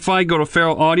Spotify. Go to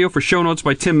Feral Audio for show notes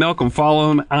by Tim Malcolm.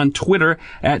 Follow him on Twitter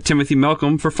at Timothy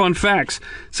Malcolm for fun facts.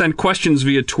 Send questions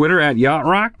via Twitter at Yacht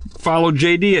Rock. Follow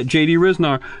JD at JD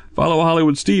Risner. Follow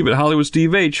Hollywood Steve at Hollywood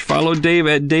Steve H. Follow Dave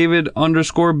at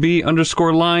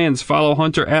David_B_Lions. Follow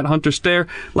Hunter at Hunter Stare.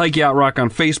 Like Yacht Rock on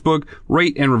Facebook.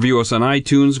 Rate and review us on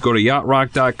iTunes. Go to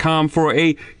yachtrock.com for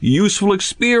a useful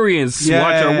experience. Yay.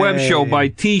 Watch our web show, buy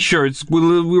T-shirts.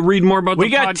 We'll read more about the podcast.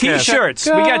 We got T-shirts.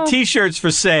 We got T-shirts for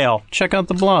sale. Check out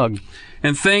the blog.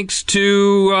 And thanks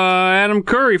to Adam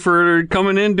Curry for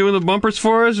coming in, doing the bumpers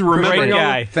for us. Great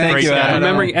guy. Thank you, Adam.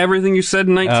 Remembering everything you said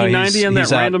in 1990 on that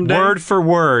random day. Word for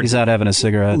word. He's out having a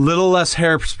cigarette. Little less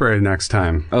hairspray next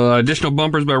time. Additional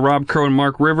bumpers by Rob Crow and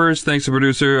Mark Rivers. Thanks to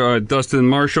producer Dustin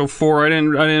Marshall. I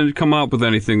didn't come up with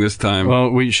anything this time.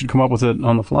 Well, we should come up with it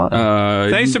on the fly.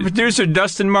 Thanks to producer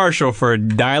Dustin Marshall for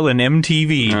dialing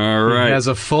MTV. All right. He has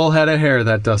a full head of hair,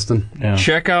 that Dustin. Yeah.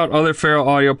 Check out other Feral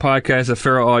Audio podcasts at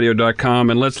feralaudio.com,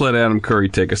 and let's let Adam Curry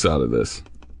take us out of this.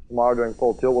 Tomorrow during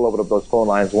Full Tilt, we'll open up those phone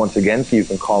lines once again so you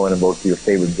can call in and vote for your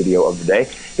favorite video of the day.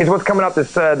 Here's what's coming up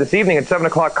this evening at 7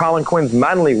 o'clock. Colin Quinn's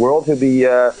Manly World. He'll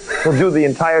do the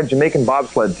entire Jamaican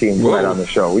bobsled team tonight on the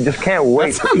show. We just can't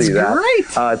wait to see that.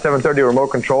 Great. At 7:30, Remote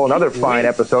Control. Another fine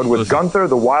episode with Gunther,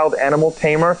 the wild animal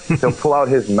tamer. He'll pull out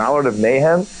his mallet of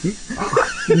mayhem.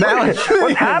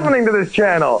 What's happening to this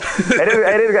channel? At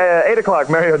 8 o'clock,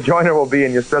 Mario Joyner will be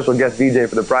in your special guest DJ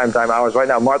for the primetime hours. Right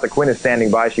now, Martha Quinn is standing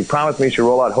by. She promised me she'll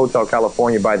roll out Hotel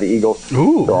California by the Eagles.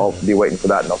 Ooh. So I'll be waiting for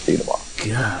that, and I'll see you tomorrow.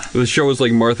 Yeah. The show is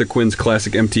like Martha Quinn's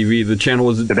classic MTV. The channel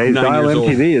is Today's 9 Dial years old.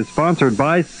 MTV is sponsored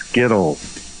by Skittles.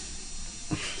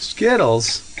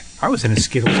 Skittles. I was in a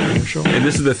Skittles commercial. And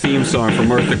this is the theme song for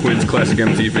Martha Quinn's classic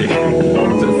MTV.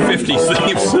 It's the 50s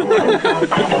themes.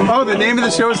 Oh, the name of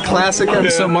the show is Classic MTV.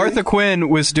 So Martha Quinn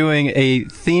was doing a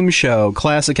theme show,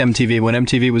 Classic MTV, when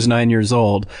MTV was 9 years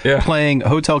old, playing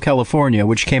Hotel California,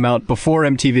 which came out before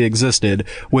MTV existed,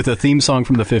 with a theme song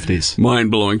from the 50s.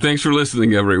 Mind-blowing. Thanks for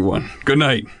listening, everyone. Good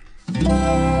night.